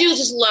 And I do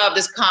just love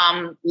this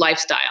calm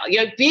lifestyle.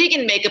 Being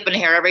in makeup and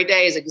hair every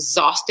day is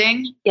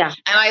exhausting. Yeah.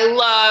 And I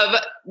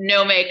love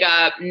no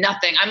makeup,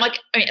 nothing.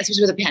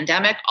 Especially with the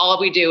pandemic, all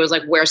we do is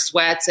wear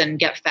sweats and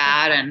get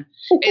fat. And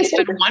it's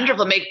been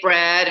wonderful. Make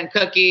bread and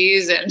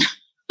cookies and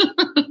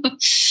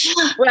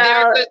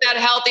there goes that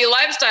healthy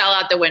lifestyle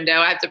out the window.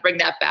 I have to bring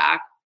that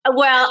back.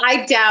 Well,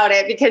 I doubt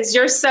it because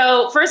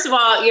first of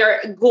all, you're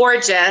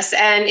gorgeous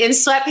and in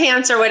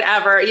sweatpants or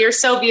whatever, you're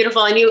so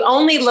beautiful and you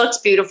only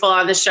looked beautiful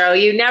on the show.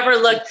 You never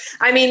looked,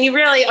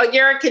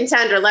 you're a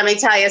contender. Let me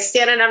tell you,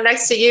 standing up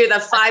next to you, the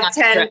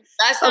 5'10".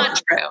 That's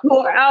not true.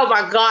 Oh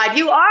my God,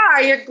 you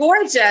are. You're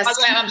gorgeous.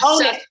 Okay, I'm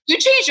obsessed. You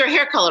changed your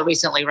hair color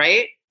recently,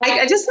 right?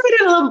 I just made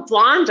it a little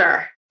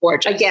blonder.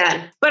 Gorgeous.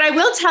 Again. But I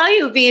will tell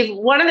you, Viv,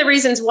 one of the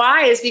reasons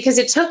why is because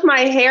it took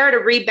my hair to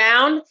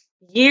rebound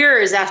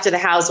years after the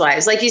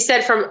Housewives. Like you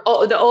said, from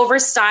the over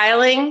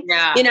styling,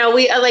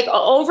 we like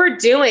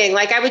overdoing.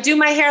 Like I would do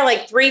my hair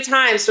like 3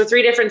 times for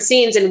 3 different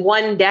scenes in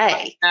one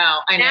day.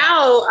 I know.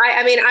 Now,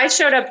 I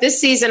showed up this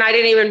season. I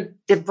didn't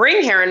even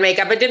bring hair and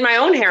makeup. I did my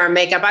own hair and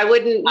makeup. I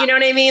wouldn't, you know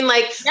what I mean?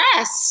 Like,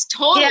 yes,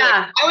 totally.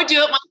 Yeah. I would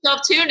do it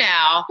myself too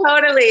now.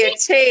 Totally. It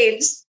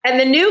changed. And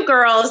the new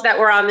girls that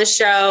were on the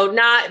show,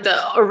 not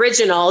the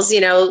originals,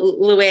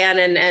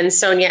 Luann and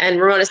Sonia and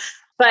Ramona,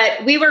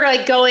 but we were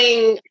like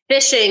going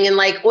fishing and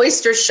like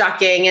oyster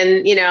shucking.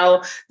 And,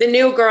 the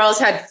new girls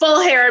had full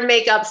hair and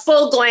makeup,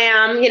 full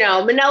glam,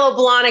 Manolo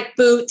Blahnik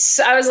boots.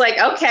 I was like,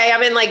 okay,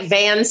 I'm in like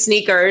Van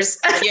sneakers.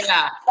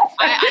 Yeah.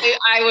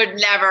 I would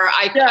never,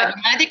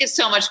 I think it's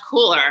so much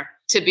cooler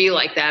to be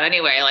like that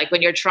anyway. Like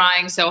when you're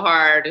trying so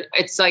hard,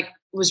 it's like,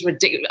 it was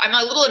ridiculous. I'm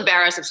a little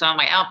embarrassed of some of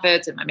my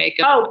outfits and my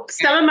makeup. Oh,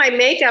 some of my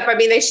makeup.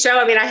 They show,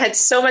 I had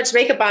so much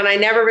makeup on. I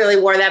never really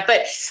wore that,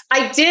 but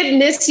I did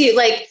miss you.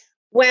 Like,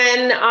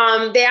 when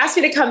they asked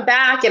me to come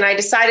back and I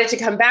decided to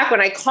come back, when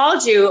I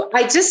called you,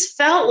 I just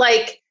felt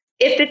like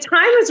if the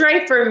time was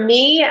right for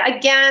me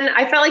again,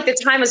 I felt like the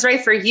time was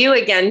right for you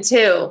again,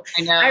 too.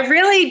 I know. I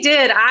really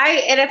did.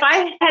 And if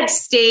I had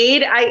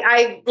stayed,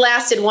 I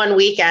lasted one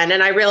weekend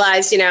and I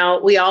realized,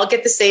 we all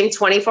get the same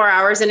 24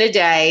 hours in a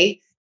day.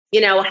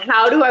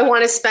 How do I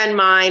want to spend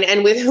mine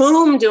and with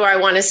whom do I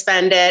want to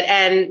spend it?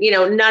 And,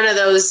 none of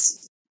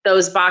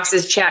those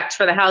boxes checked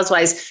for the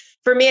Housewives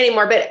for me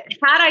anymore. But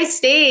had I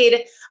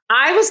stayed,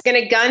 I was going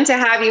to gun to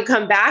have you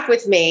come back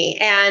with me.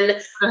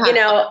 And,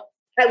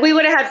 we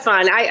would have had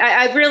fun.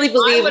 I really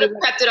believe I would have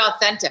kept it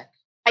authentic.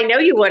 I know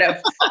you would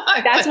have.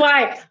 That's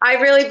why I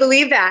really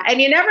believe that.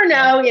 And you never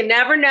know, you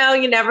never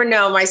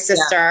know, my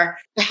sister.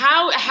 Yeah.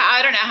 How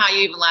I don't know how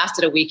you even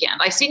lasted a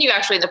weekend. I've seen you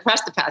actually in the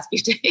press the past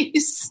few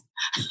days.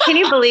 Can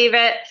you believe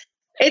it?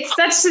 It's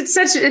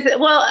such,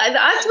 well,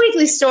 the Us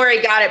Weekly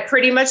story got it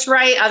pretty much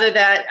right.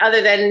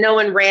 Other than no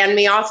one ran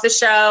me off the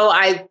show.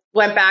 I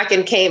went back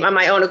and came on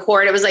my own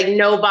accord. It was like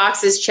no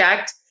boxes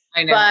checked.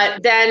 I know.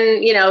 But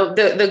then,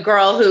 the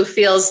girl who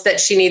feels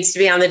that she needs to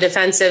be on the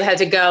defensive had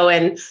to go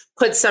and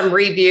put some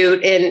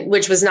rebuke in,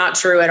 which was not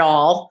true at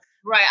all.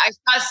 Right. I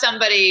saw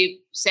somebody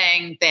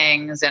saying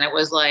things and it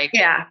was like,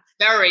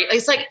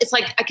 it's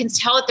like, I can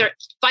tell that they're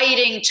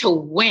fighting to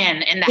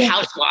win in the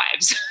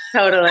Housewives.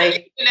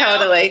 Totally.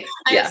 Totally.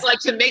 And it's like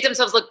to make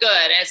themselves look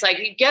good. And it's like,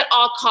 you get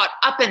all caught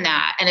up in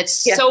that. And it's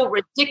so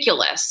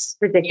ridiculous.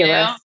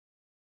 Ridiculous.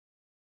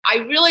 I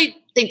really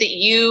think that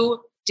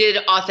you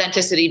did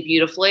authenticity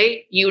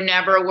beautifully. You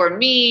never were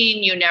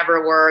mean. You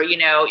never were,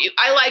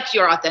 I like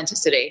your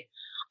authenticity.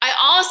 I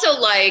also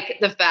like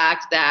the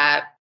fact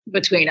that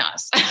between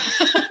us,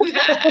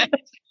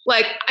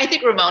 like, I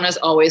think Ramona's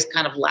always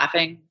kind of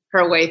laughing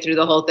her way through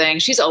the whole thing.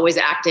 She's always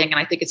acting. And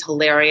I think it's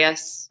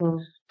hilarious.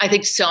 Mm. I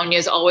think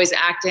Sonia's always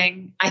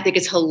acting. I think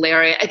it's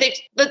hilarious. I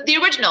think the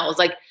originals,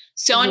 like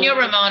Sonia,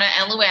 Ramona,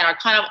 and Luann are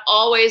kind of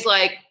always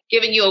like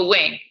giving you a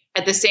wink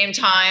at the same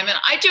time. And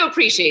I do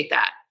appreciate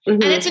that.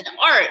 Mm-hmm. And it's an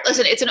art.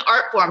 Listen, it's an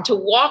art form to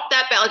walk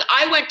that back. Like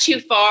I went too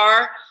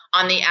far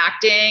on the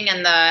acting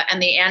and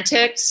the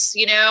antics,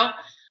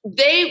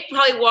 they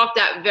probably walked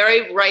that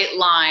very right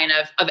line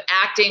of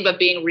acting, but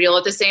being real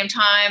at the same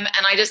time.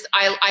 And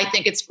I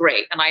think it's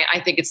great. And I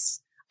think it's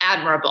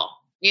admirable,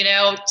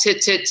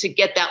 to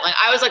get that line.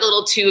 I was like a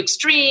little too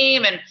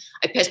extreme and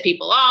I pissed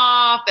people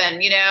off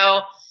and,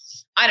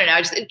 I don't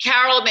know,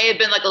 Carol may have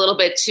been like a little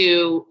bit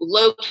too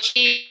low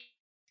key,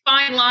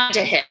 fine line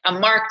to hit, a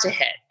mark to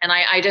hit. And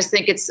I just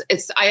think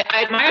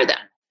I admire them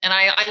and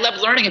I love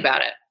learning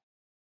about it.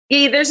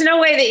 There's no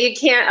way that you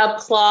can't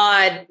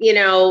applaud,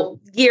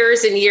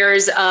 years and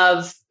years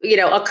of,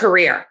 a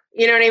career.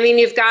 You know what I mean?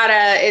 You've got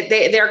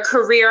they're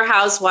career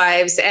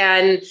housewives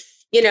and,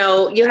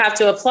 you have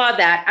to applaud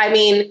that. I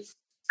mean,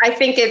 I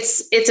think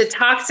it's a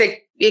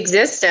toxic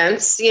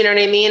existence, you know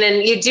what I mean?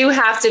 And you do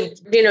have to,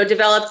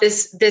 develop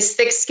this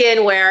thick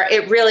skin where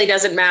it really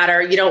doesn't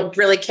matter. You don't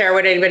really care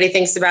what anybody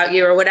thinks about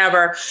you or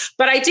whatever.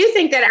 But I do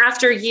think that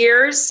after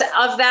years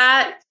of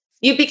that,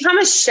 you become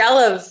a shell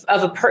of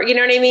a person, you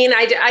know what I mean?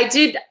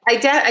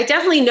 I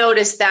definitely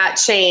noticed that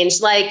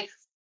change. Like,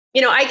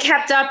 I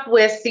kept up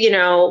with,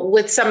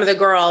 with some of the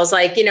girls,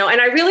 like, and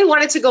I really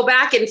wanted to go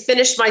back and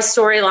finish my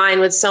storyline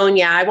with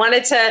Sonia. I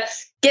wanted to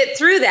get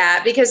through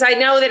that because I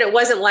know that it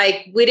wasn't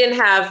like we didn't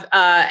have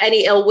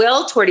any ill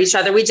will toward each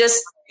other. We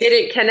just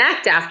didn't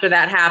connect after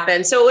that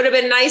happened. So it would have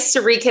been nice to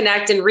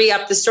reconnect and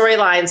re-up the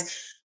storylines.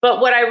 But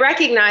what I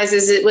recognize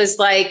is it was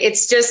like,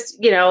 it's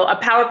just, a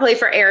power play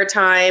for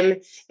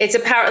airtime. It's a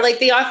power, like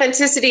the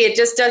authenticity. It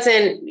just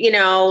doesn't,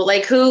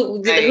 like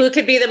who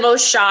could be the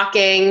most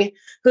shocking,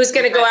 who's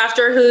going to go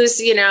after whose,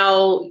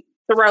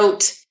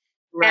 throat.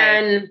 Right.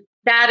 And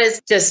that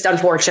is just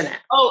unfortunate.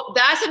 Oh,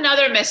 that's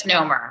another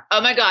misnomer.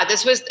 Oh my God.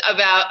 This was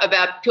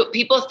about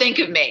people think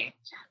of me.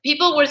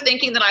 People were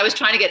thinking that I was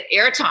trying to get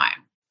airtime.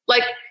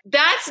 Like,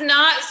 that's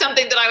not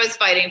something that I was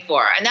fighting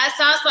for. And that's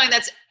not something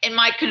that's in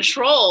my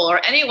control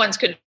or anyone's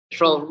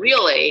control,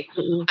 really.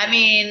 Mm-hmm. I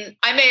mean,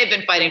 I may have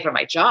been fighting for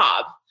my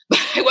job, but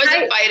I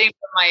wasn't fighting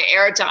for my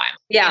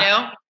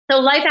airtime, So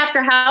life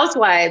after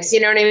Housewives, you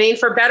know what I mean?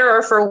 For better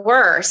or for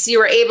worse, you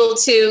were able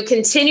to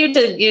continue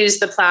to use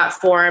the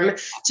platform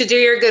to do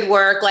your good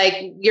work,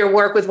 like your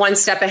work with One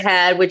Step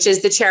Ahead, which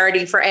is the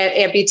charity for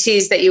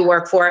amputees that you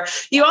work for.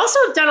 You also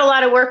have done a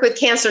lot of work with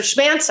Cancer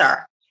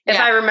Schmancer, if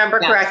I remember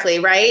correctly,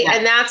 right? Yeah.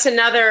 And that's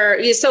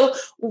another, so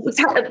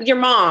your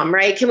mom,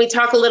 right? Can we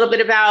talk a little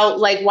bit about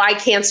like why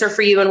cancer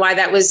for you and why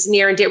that was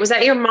near and dear? Was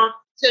that your mom?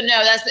 So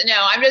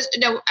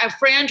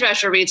Fran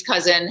Drescher, Reed's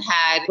cousin,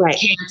 had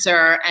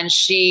cancer, and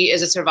she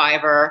is a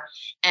survivor.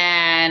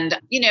 And,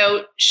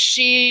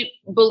 she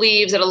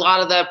believes that a lot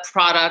of the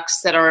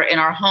products that are in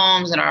our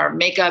homes and our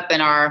makeup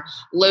and our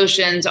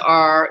lotions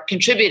are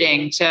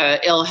contributing to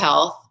ill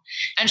health.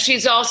 And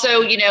she's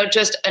also,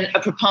 just a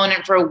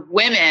proponent for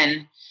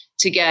women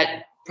to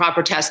get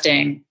proper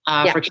testing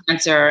for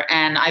cancer.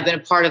 And I've been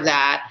a part of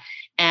that.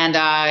 And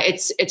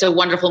it's a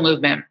wonderful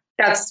movement.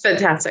 That's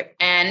fantastic.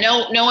 And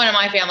no one in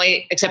my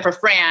family, except for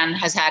Fran,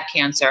 has had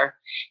cancer.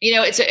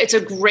 It's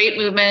a great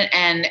movement.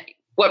 And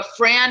what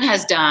Fran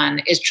has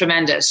done is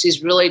tremendous.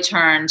 She's really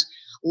turned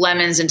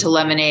lemons into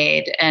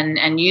lemonade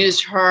and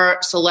used her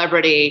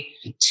celebrity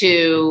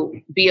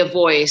to be a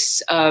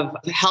voice of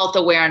health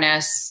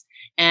awareness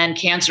and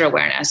cancer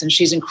awareness. And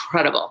she's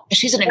incredible.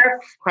 She's an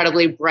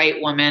incredibly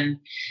bright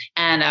woman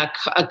and a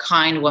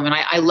kind woman.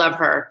 I love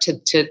her to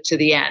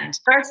the end.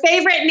 Our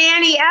favorite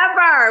nanny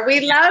ever.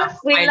 We love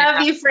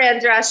you,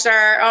 Fran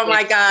Drescher. Oh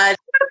my God.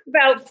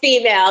 About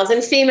females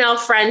and female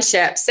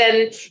friendships.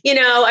 And,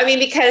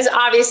 because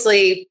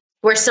obviously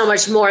we're so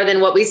much more than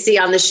what we see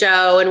on the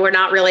show. And we're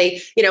not really,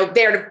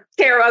 there to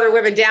tear other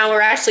women down. We're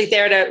actually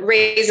there to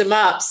raise them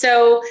up.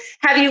 So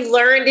did you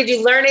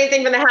learn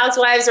anything from the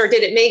Housewives, or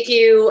did it make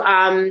you,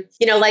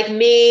 like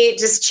me,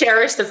 just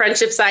cherish the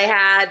friendships I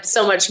had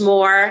so much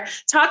more?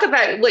 Talk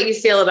about what you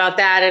feel about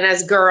that. And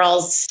as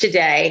girls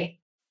today,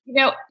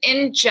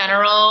 in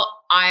general,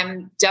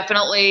 I'm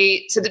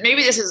definitely, so that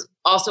maybe this is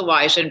also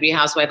why I shouldn't be a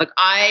housewife. Like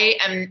I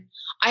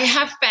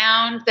have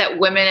found that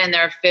women in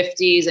their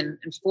 50s and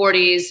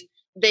 40s,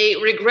 they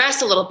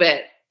regress a little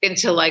bit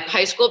into like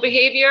high school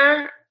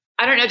behavior.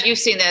 I don't know if you've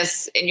seen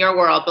this in your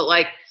world, but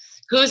like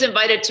who's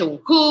invited to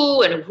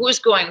who and who's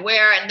going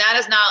where. And that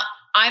is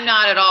I'm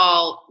not at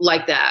all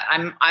like that.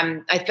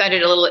 I find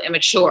it a little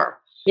immature.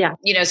 Yeah.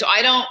 So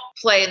I don't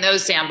play in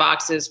those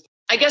sandboxes.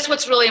 I guess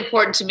what's really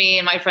important to me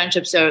in my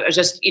friendships are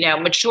just,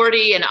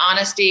 maturity and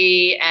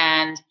honesty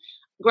and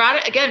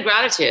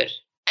gratitude.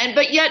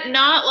 But yet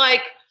not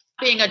like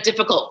being a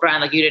difficult friend.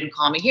 Like you didn't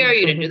call me here.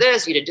 You didn't do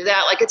this. You didn't do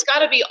that. Like it's got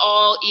to be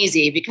all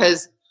easy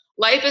because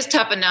life is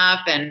tough enough.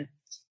 And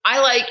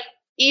I like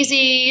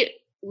easy,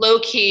 low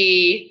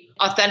key,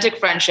 authentic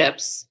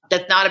friendships.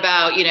 That's not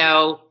about,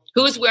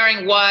 who's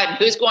wearing what and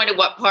who's going to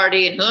what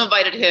party and who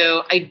invited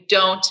who. I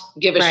don't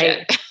give a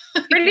shit.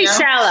 Pretty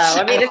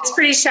shallow. I mean, it's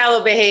pretty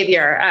shallow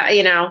behavior, Yeah,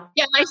 and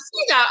I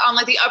see that on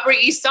like the Upper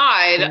East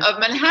Side of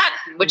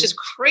Manhattan, which is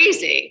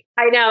crazy.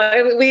 I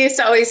know. We used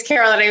to always,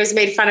 Carol and I always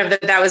made fun of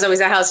that was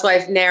always a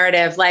housewife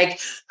narrative. Like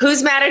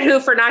who's mad at who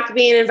for not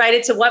being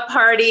invited to what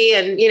party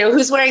and,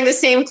 who's wearing the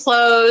same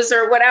clothes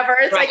or whatever.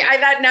 It's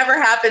that never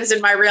happens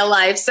in my real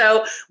life.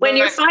 So when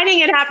you're finding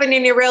it happen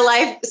in your real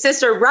life,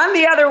 sister, run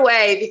the other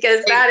way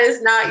because that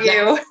is not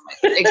you.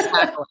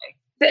 Exactly.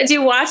 Do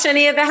you watch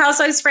any of the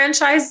Housewives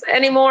franchise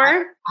anymore?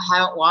 I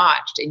haven't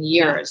watched in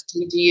years.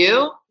 Do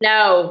you?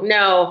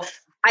 No.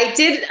 I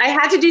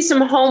had to do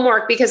some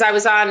homework because I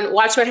was on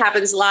Watch What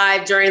Happens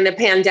Live during the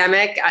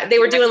pandemic. They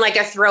were doing like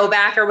a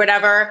throwback or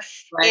whatever.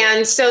 Right.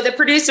 And so the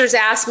producers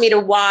asked me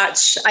to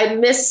watch. I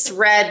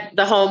misread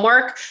the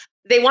homework.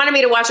 They wanted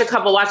me to watch a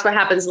couple Watch What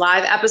Happens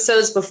Live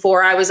episodes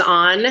before I was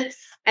on.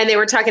 And they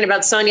were talking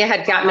about Sonia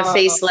had gotten a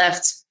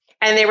facelift.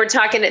 And they were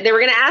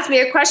going to ask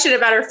me a question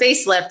about her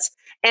facelift.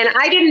 And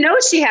I didn't know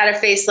she had a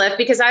facelift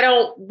because I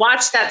don't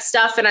watch that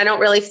stuff and I don't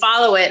really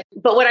follow it.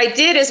 But what I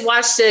did is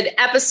watched an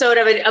episode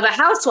of a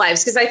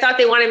Housewives because I thought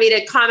they wanted me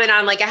to comment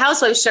on like a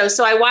Housewives show.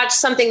 So I watched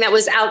something that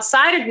was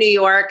outside of New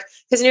York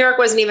because New York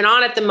wasn't even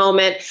on at the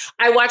moment.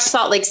 I watched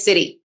Salt Lake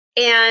City.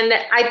 And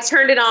I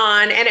turned it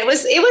on and it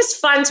was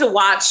fun to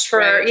watch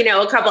for,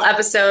 a couple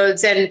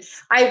episodes. And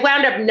I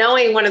wound up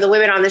knowing one of the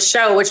women on the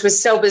show, which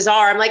was so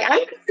bizarre. I'm like, I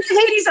know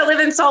ladies that live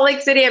in Salt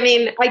Lake City. I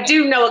mean, I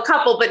do know a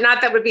couple, but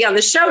not that would be on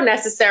the show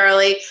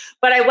necessarily.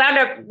 But I wound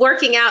up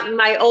working out in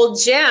my old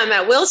gym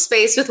at Will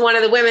Space with one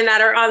of the women that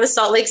are on the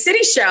Salt Lake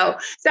City show.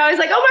 So I was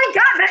like, oh my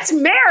God, that's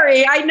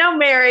Mary. I know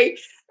Mary.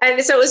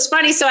 And so it was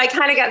funny. So I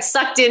kind of got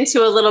sucked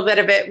into a little bit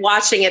of it,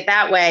 watching it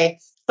that way.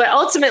 But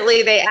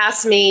ultimately, they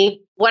asked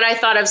me what I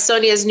thought of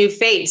Sonia's new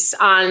face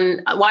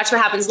on Watch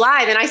What Happens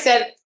Live. And I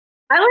said,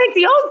 I like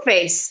the old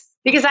face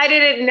because I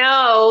didn't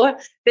know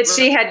that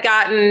she had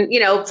gotten,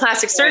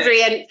 plastic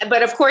surgery.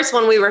 But of course,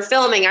 when we were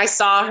filming, I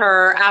saw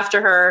her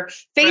after her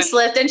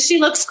facelift and she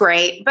looks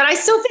great, but I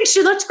still think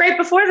she looked great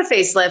before the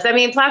facelift. I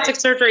mean, plastic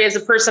surgery is a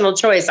personal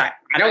choice. I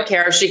don't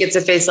care if she gets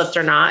a facelift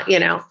or not,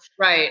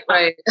 Right.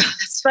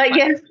 But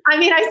yeah, I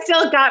mean, I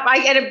still got,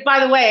 and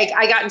by the way,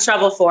 I got in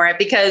trouble for it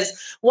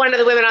because one of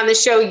the women on the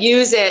show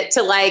used it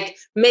to like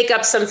make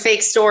up some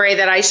fake story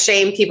that I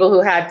shame people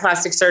who had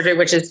plastic surgery,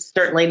 which is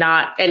certainly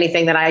not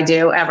anything that I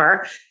do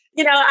ever.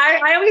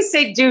 I always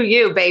say, do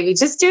you, baby,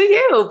 just do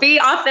you, be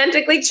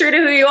authentically true to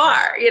who you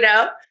are,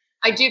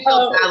 I do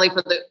feel badly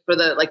for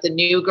the like the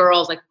new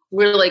girls, like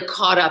really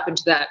caught up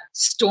into that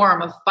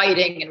storm of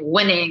fighting and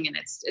winning. And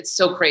it's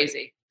so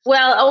crazy.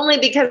 Well, only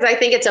because I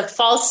think it's a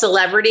false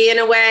celebrity in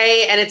a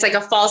way. And it's like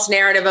a false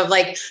narrative of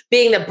like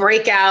being the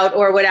breakout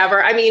or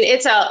whatever. I mean,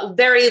 it's a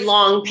very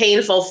long,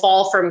 painful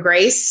fall from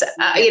grace,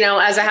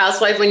 as a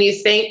housewife, when you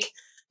think,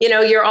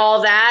 you're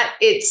all that,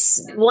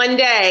 it's one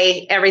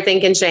day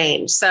everything can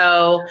change.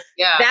 So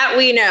that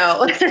we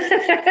know.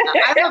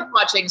 I love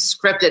watching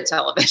scripted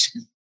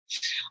television.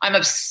 I'm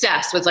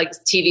obsessed with like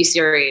TV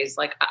series.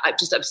 Like I'm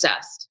just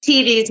obsessed.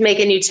 TV's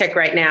making you tick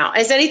right now.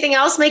 Is anything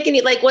else making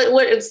you like, what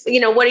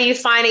are you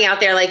finding out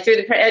there? Like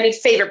through any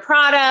favorite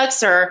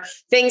products or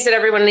things that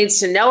everyone needs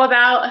to know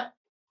about?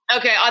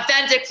 Okay.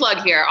 Authentic plug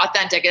here.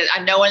 Authentic.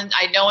 No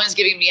one's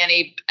giving me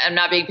any, I'm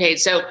not being paid.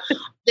 So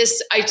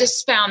I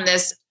just found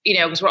this,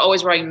 because we're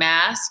always wearing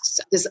masks,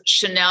 this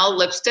Chanel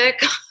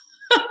lipstick.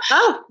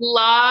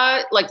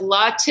 La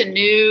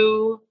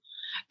Tenue.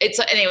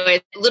 Anyway,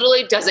 it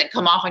literally doesn't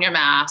come off on your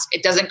mask.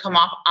 It doesn't come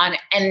off on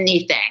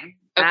anything.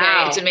 Okay.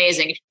 Wow. It's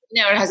amazing.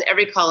 It has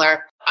every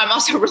color. I'm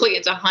also really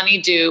into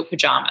honeydew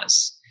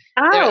pajamas.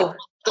 Oh,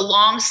 the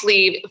long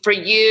sleeve for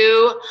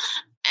you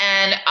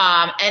and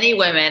any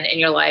women in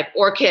your life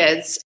or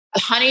kids.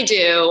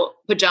 Honeydew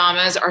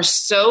pajamas are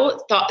so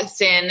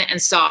thin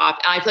and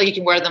soft. And I feel like you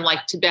can wear them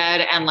like to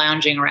bed and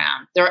lounging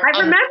around. I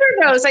remember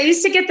those. I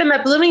used to get them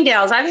at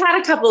Bloomingdale's. I've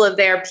had a couple of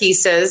their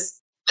pieces.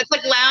 It's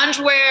like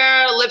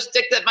loungewear,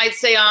 lipstick that might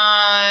say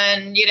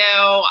on,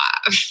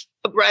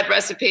 a bread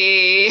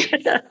recipe.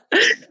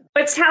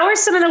 But how are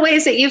some of the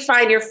ways that you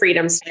find your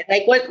freedoms?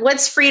 Like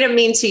what's freedom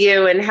mean to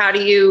you, and how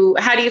do you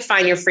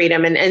find your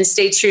freedom and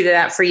stay true to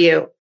that for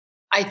you?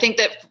 I think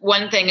that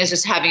one thing is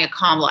just having a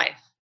calm life.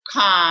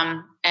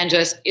 Calm and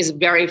just is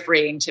very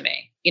freeing to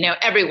me.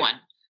 Everyone.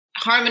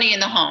 Harmony in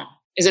the home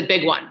is a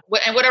big one.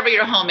 And whatever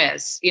your home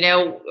is,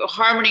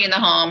 harmony in the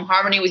home,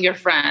 harmony with your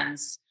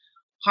friends,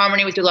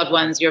 harmony with your loved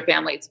ones, your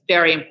family. It's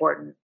very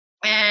important.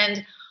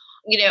 And,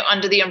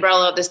 under the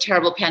umbrella of this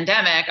terrible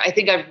pandemic, I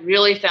think I've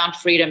really found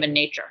freedom in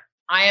nature.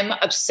 I am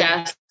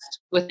obsessed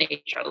with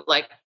nature.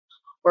 Like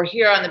we're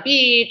here on the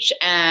beach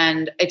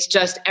and it's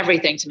just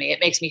everything to me. It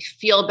makes me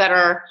feel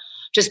better.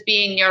 Just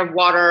being near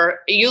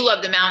water. You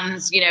love the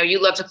mountains,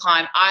 you love to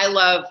climb. I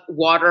love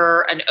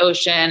water and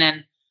ocean.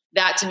 And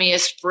that to me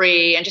is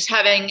free. And just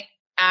having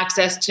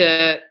access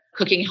to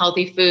cooking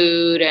healthy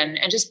food and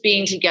just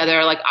being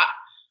together, like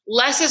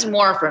less is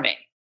more for me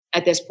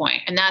at this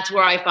point. And that's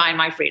where I find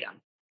my freedom.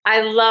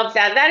 I love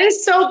that. That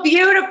is so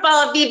beautiful,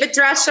 Aviva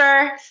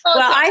Drescher.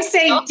 Well, I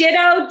say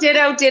ditto,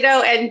 ditto,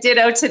 ditto, and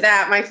ditto to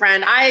that, my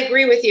friend. I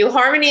agree with you.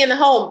 Harmony in the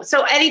home.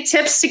 So any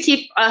tips to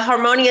keep a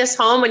harmonious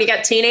home when you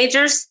got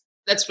teenagers?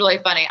 That's really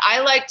funny. I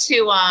like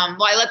to,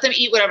 I let them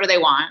eat whatever they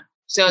want.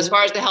 So as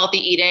far as the healthy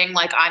eating,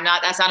 like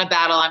that's not a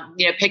battle.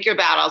 Pick your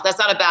battles. That's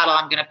not a battle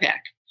I'm going to pick.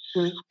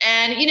 Mm-hmm.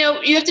 And,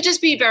 you have to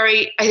just be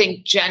very, I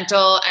think,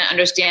 gentle and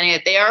understanding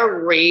that they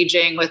are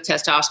raging with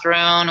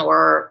testosterone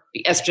or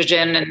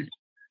estrogen. And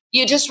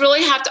you just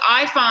really have to,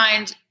 I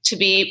find, to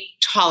be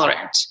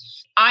tolerant.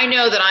 I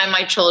know that I'm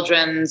my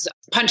children's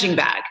punching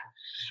bag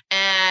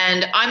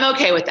and I'm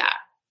okay with that.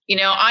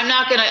 I'm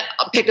not going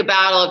to pick a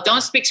battle of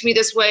don't speak to me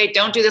this way.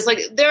 Don't do this. Like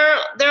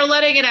they're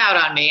letting it out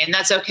on me and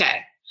that's okay.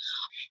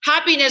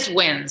 Happiness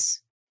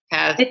wins.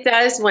 It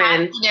does win.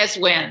 Happiness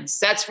wins.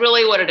 That's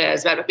really what it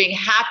is, about being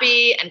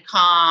happy and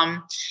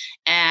calm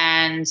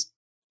and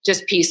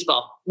just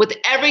peaceful with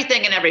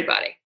everything and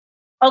everybody.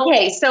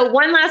 Okay. So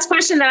one last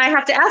question that I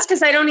have to ask,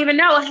 because I don't even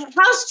know.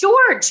 How's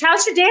George?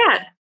 How's your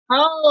dad?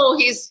 Oh,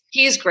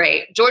 he's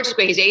great. George is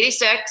great. He's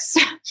 86.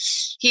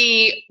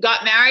 He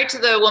got married to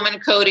the woman,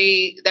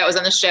 Cody, that was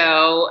on the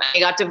show. And he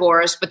got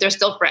divorced, but they're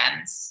still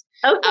friends.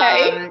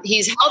 Okay.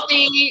 He's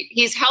healthy.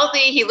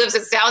 He lives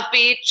at South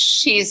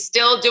Beach. He's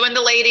still doing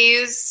the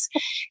ladies.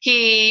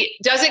 He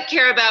doesn't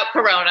care about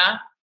Corona.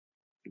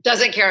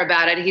 Doesn't care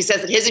about it. He says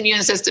that his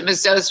immune system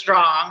is so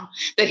strong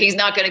that he's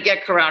not going to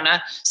get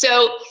Corona.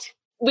 So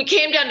we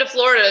came down to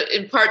Florida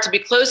in part to be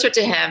closer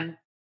to him.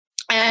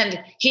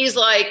 And he's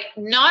like,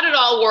 not at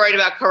all worried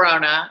about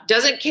Corona,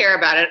 doesn't care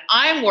about it.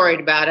 I'm worried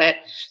about it.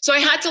 So I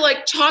had to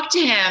like talk to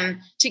him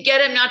to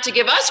get him not to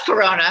give us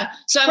Corona.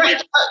 So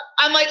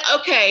I'm like,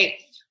 okay,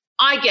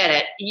 I get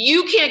it.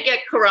 You can't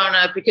get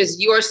Corona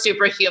because you're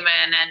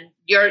superhuman and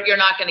you're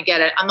not going to get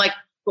it. I'm like,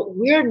 but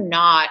we're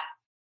not,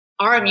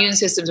 our immune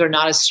systems are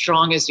not as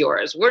strong as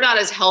yours. We're not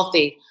as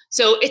healthy.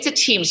 So it's a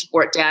team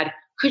sport, Dad.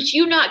 could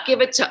you not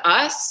give it to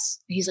us?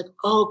 And he's like,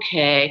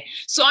 okay.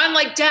 So I'm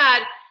like,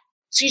 Dad,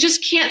 so you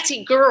just can't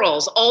see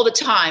girls all the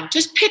time.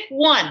 Just pick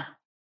one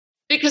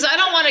because I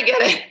don't want to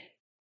get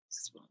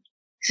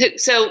it.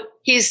 So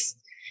he's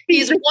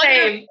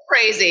wonderfully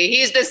crazy.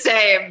 He's the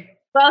same.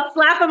 Well,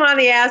 slap him on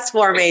the ass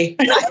for me.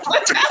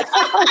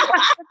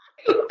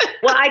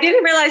 Well, I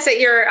didn't realize that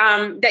you're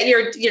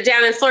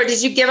down in Florida.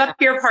 Did you give up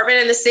your apartment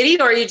in the city,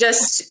 or you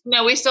just?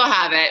 No, we still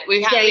have it.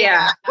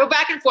 We're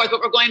back and forth, but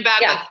we're going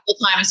back like full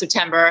time in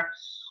September.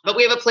 But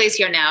we have a place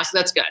here now, so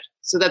that's good.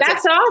 So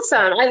that's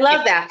awesome. I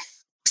love that.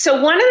 So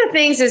one of the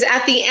things is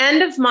at the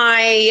end of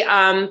my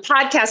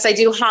podcast, I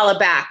do Holla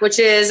Back, which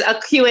is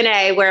a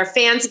Q&A where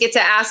fans get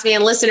to ask me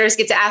and listeners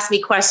get to ask me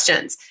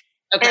questions.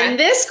 Okay. And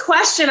this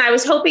question, I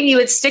was hoping you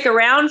would stick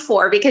around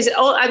for because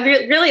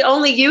really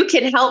only you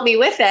can help me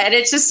with it. And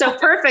it's just so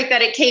perfect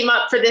that it came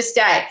up for this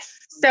day.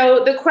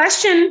 So the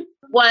question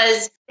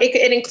was,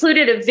 it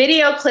included a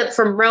video clip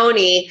from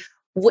Roni.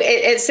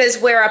 It says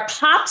where a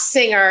pop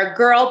singer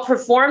girl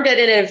performed at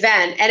an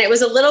event, and it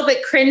was a little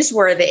bit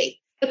cringeworthy.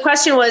 The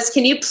question was,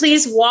 can you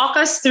please walk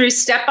us through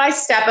step by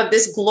step of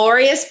this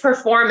glorious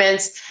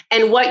performance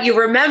and what you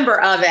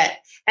remember of it?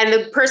 And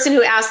the person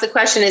who asked the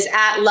question is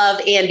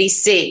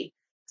 @LoveAndyC.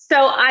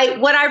 So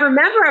what I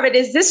remember of it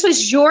is this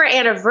was your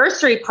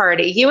anniversary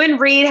party. You and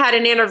Reed had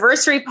an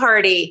anniversary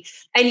party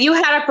and you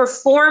had a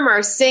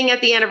performer sing at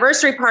the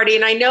anniversary party.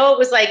 And I know it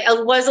was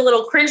a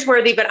little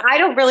cringeworthy, but I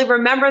don't really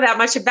remember that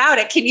much about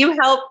it. Can you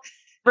help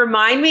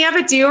remind me of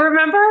it? Do you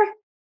remember?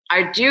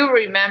 I do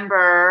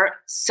remember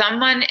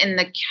someone in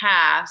the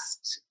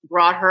cast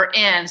brought her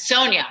in,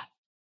 Sonia.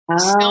 Oh.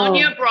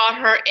 Sonia brought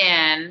her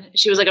in.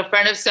 She was like a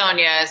friend of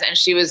Sonia's and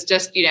she was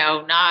just,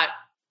 not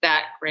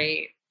that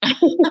great.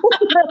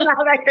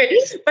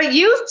 But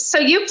you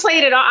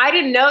played it off. I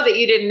didn't know that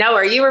you didn't know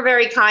her. You were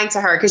very kind to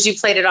her because you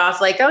played it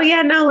off like, oh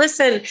yeah, no,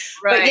 listen.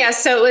 Right. But yeah,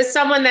 so it was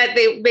someone that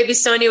maybe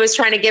Sonia was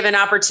trying to give an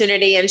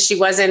opportunity and she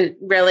wasn't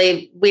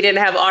really, we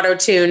didn't have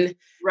auto-tune.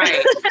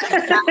 Right.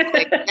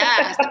 Exactly.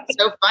 Yes. That's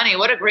so funny.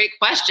 What a great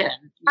question.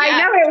 Yeah.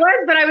 I know it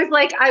was, but I was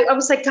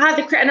like, God,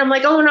 and I'm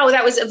like, oh no,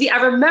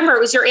 I remember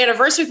it was your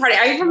anniversary party.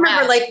 I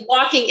remember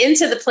walking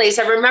into the place.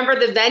 I remember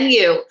the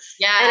venue.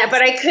 Yeah.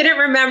 But I couldn't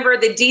remember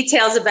the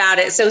details about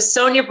it. So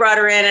Sonia brought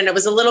her in and it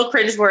was a little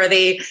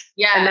cringeworthy.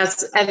 Yeah.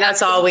 And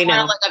that's all we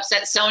know.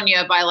 Upset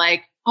Sonia by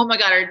oh my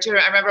God, I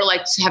remember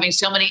having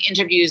so many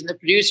interviews and the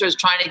producer was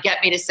trying to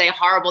get me to say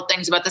horrible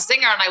things about the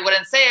singer. And I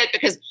wouldn't say it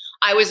because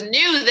I was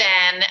new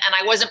then and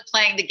I wasn't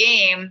playing the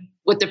game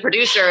with the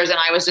producers. And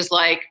I was just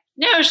like,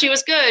 no, she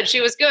was good.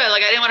 She was good. I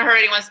didn't want to hurt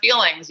anyone's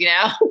feelings,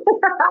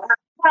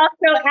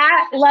 Also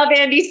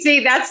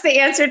 @LoveAndyC, that's the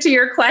answer to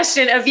your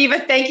question.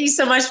 Aviva, thank you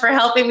so much for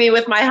helping me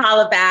with my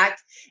Holla Back.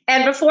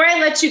 And before I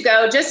let you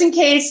go, just in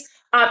case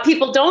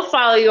people don't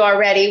follow you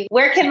already,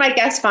 where can my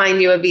guests find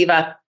you,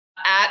 Aviva?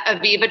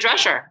 @Aviva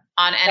Drescher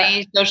on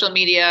any social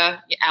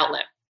media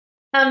outlet.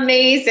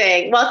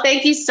 Amazing. Well,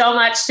 thank you so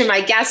much to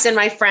my guest and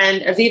my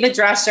friend, Aviva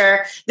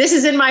Drescher. This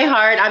is In My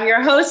Heart. I'm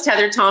your host,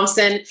 Heather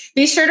Thompson.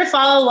 Be sure to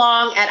follow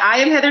along at I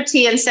Am Heather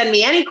T and send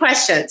me any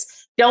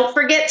questions. Don't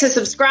forget to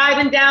subscribe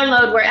and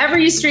download wherever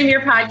you stream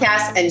your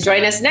podcast and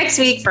join us next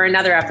week for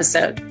another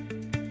episode.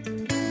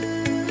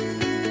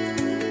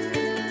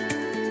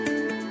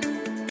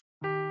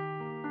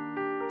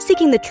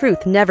 Seeking the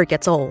truth never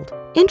gets old.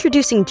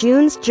 Introducing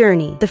June's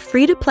Journey, the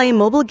free-to-play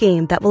mobile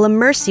game that will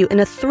immerse you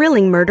in a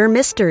thrilling murder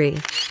mystery.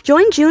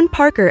 Join June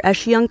Parker as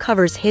she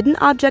uncovers hidden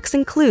objects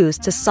and clues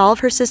to solve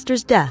her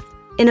sister's death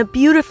in a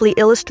beautifully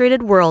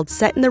illustrated world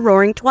set in the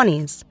Roaring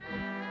 '20s.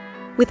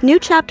 With new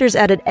chapters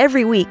added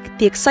every week,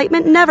 the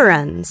excitement never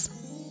ends.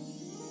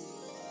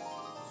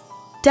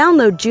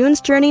 Download June's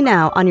Journey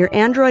now on your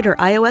Android or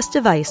iOS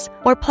device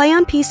or play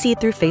on PC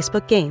through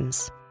Facebook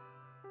Games.